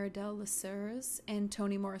by Meridel Lasures and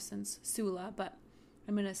Toni Morrison's Sula, but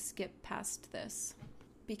I'm going to skip past this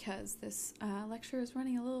because this lecture is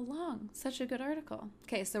running a little long. Such a good article.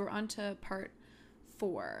 Okay, so we're on to part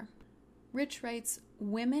 4. Rich writes,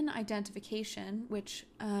 women identification, which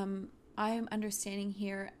I am understanding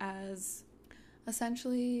here as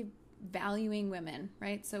essentially valuing women,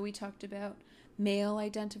 right? So we talked about male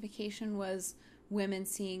identification was women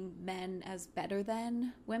seeing men as better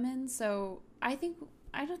than women. So I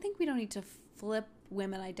don't need to flip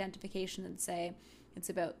women identification and say it's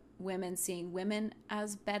about women seeing women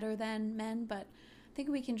as better than men, but I think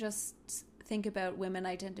we can just think about women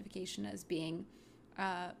identification as being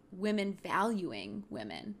women valuing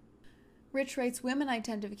women. Rich writes, women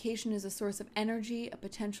identification is a source of energy, a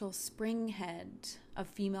potential springhead of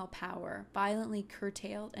female power, violently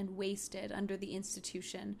curtailed and wasted under the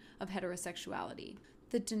institution of heterosexuality.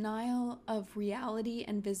 The denial of reality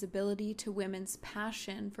and visibility to women's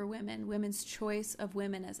passion for women, women's choice of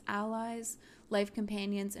women as allies, life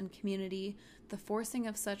companions, and community, the forcing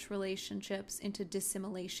of such relationships into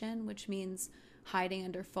dissimulation, which means hiding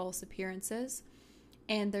under false appearances,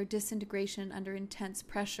 and their disintegration under intense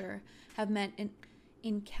pressure have meant an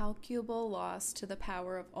incalculable loss to the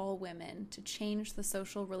power of all women to change the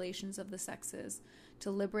social relations of the sexes,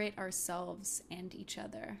 to liberate ourselves and each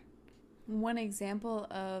other. One example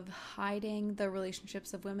of hiding the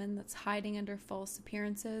relationships of women that's hiding under false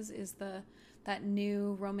appearances is that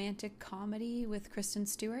new romantic comedy with Kristen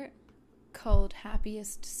Stewart called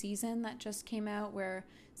Happiest Season that just came out, where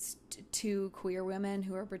 2 queer women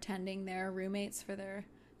who are pretending they're roommates for their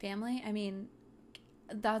family. I mean,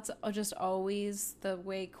 that's just always the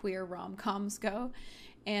way queer rom-coms go.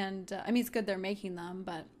 And I mean, it's good they're making them,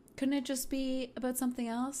 but couldn't it just be about something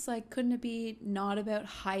else? Like, couldn't it be not about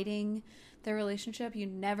hiding their relationship? You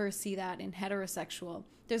never see that in heterosexual.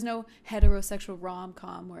 There's no heterosexual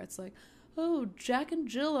rom-com where it's like, oh, Jack and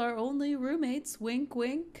Jill are only roommates, wink,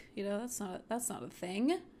 wink. You know, that's not a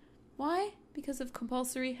thing. Why? Because of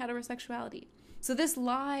compulsory heterosexuality. So this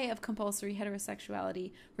lie of compulsory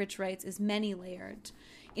heterosexuality, Rich writes, is many-layered.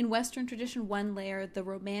 In Western tradition, one layer, the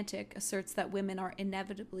romantic, asserts that women are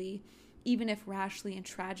inevitably, even if rashly and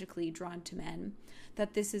tragically, drawn to men,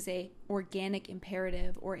 that this is a organic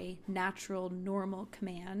imperative or a natural, normal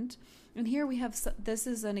command. And here we have, this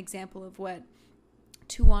is an example of what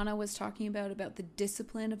Tuana was talking about the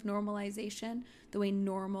discipline of normalization, the way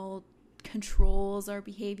normal controls our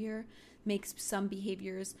behavior, makes some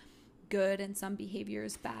behaviors good and some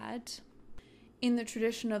behaviors bad. In the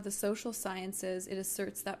tradition of the social sciences, it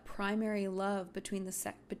asserts that primary love between the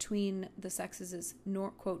sexes is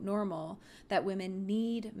quote normal, that women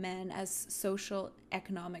need men as social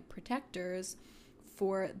economic protectors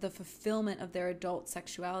for the fulfillment of their adult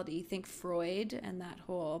sexuality. Think Freud and that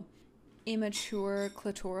whole immature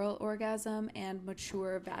clitoral orgasm and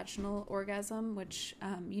mature vaginal orgasm, which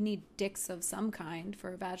you need dicks of some kind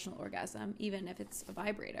for a vaginal orgasm, even if it's a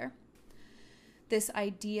vibrator. This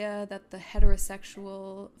idea that the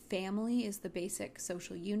heterosexual family is the basic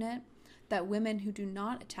social unit, that women who do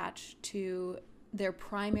not attach to their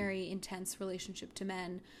primary intense relationship to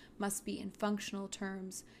men must be, in functional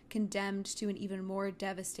terms, condemned to an even more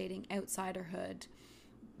devastating outsiderhood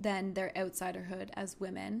than their outsiderhood as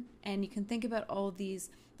women. And you can think about all of these,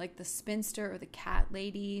 like the spinster or the cat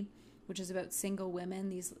lady, which is about single women,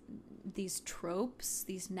 these tropes,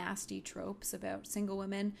 these nasty tropes about single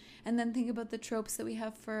women, and then think about the tropes that we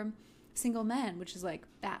have for single men, which is like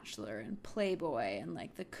bachelor and playboy and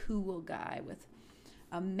like the cool guy with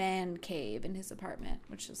a man cave in his apartment,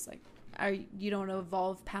 which is like, you don't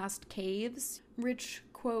evolve past caves. Rich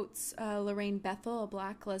quotes Lorraine Bethel, a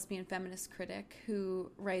Black lesbian feminist critic,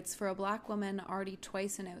 who writes, "For a Black woman already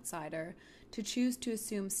twice an outsider, to choose to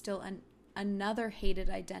assume still another hated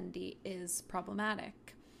identity is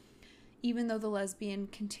problematic. Even though the lesbian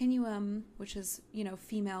continuum, which is,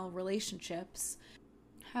 female relationships,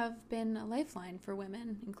 have been a lifeline for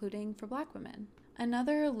women, including for Black women."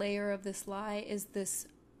 Another layer of this lie is this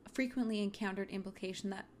frequently encountered implication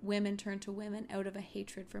that women turn to women out of a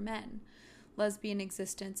hatred for men. Lesbian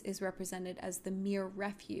existence is represented as the mere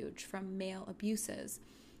refuge from male abuses,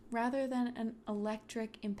 rather than an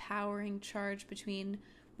electric, empowering charge between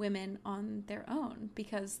women on their own,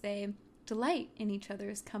 because they delight in each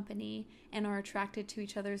other's company and are attracted to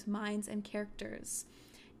each other's minds and characters,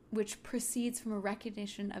 which proceeds from a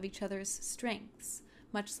recognition of each other's strengths,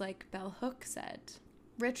 much like Bell Hook said.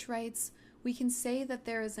 Rich writes, "We can say that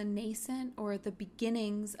there is a nascent or the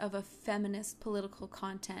beginnings of a feminist political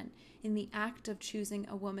content in the act of choosing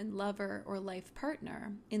a woman lover or life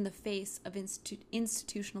partner in the face of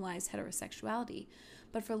institutionalized heterosexuality.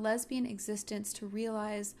 But for lesbian existence to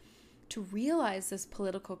realize this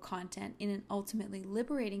political content in an ultimately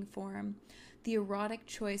liberating form, the erotic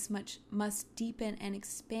choice must deepen and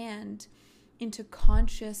expand into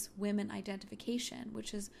conscious women identification,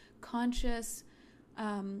 which is conscious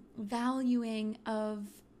valuing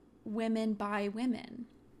of women by women."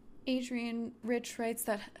 Adrienne Rich writes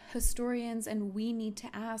that historians and we need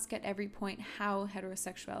to ask at every point how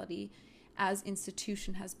heterosexuality as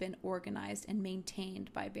institution has been organized and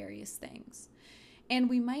maintained by various things. And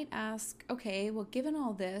we might ask, okay, well, given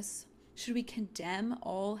all this, should we condemn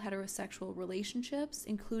all heterosexual relationships,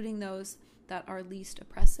 including those that are least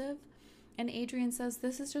oppressive? And Adrienne says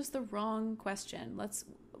this is just the wrong question.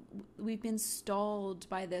 We've been stalled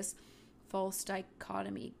by this false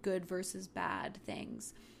dichotomy, good versus bad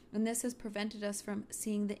things. And this has prevented us from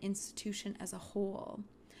seeing the institution as a whole.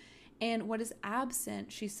 And what is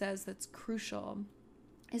absent, she says, that's crucial,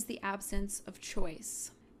 is the absence of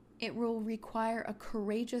choice. It will require a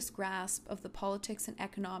courageous grasp of the politics and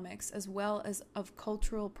economics, as well as of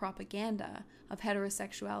cultural propaganda of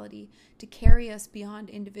heterosexuality, to carry us beyond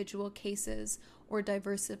individual cases or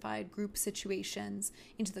diversified group situations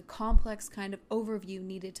into the complex kind of overview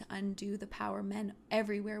needed to undo the power men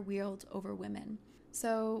everywhere wield over women.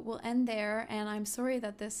 So we'll end there, and I'm sorry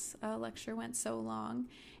that this lecture went so long.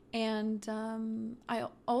 And I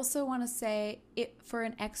also want to say, for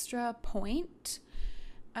an extra point,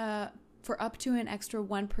 for up to an extra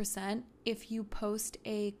 1%, if you post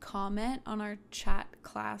a comment on our chat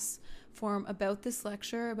class forum about this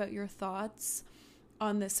lecture, about your thoughts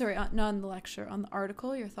on this, not on the lecture, on the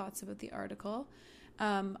article, your thoughts about the article,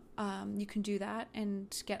 you can do that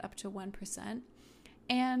and get up to 1%.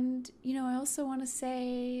 And, I also want to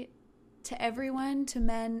say to everyone, to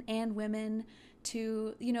men and women,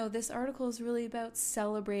 this article is really about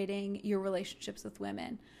celebrating your relationships with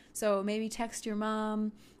women. So maybe text your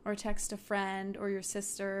mom or text a friend or your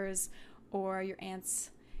sisters or your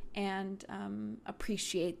aunts and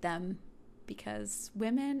appreciate them, because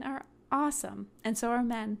women are awesome. And so are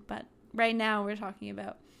men. But right now we're talking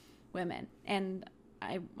about women. And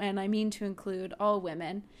I mean to include all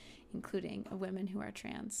women, including women who are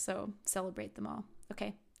trans. So celebrate them all.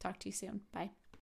 Okay. Talk to you soon. Bye.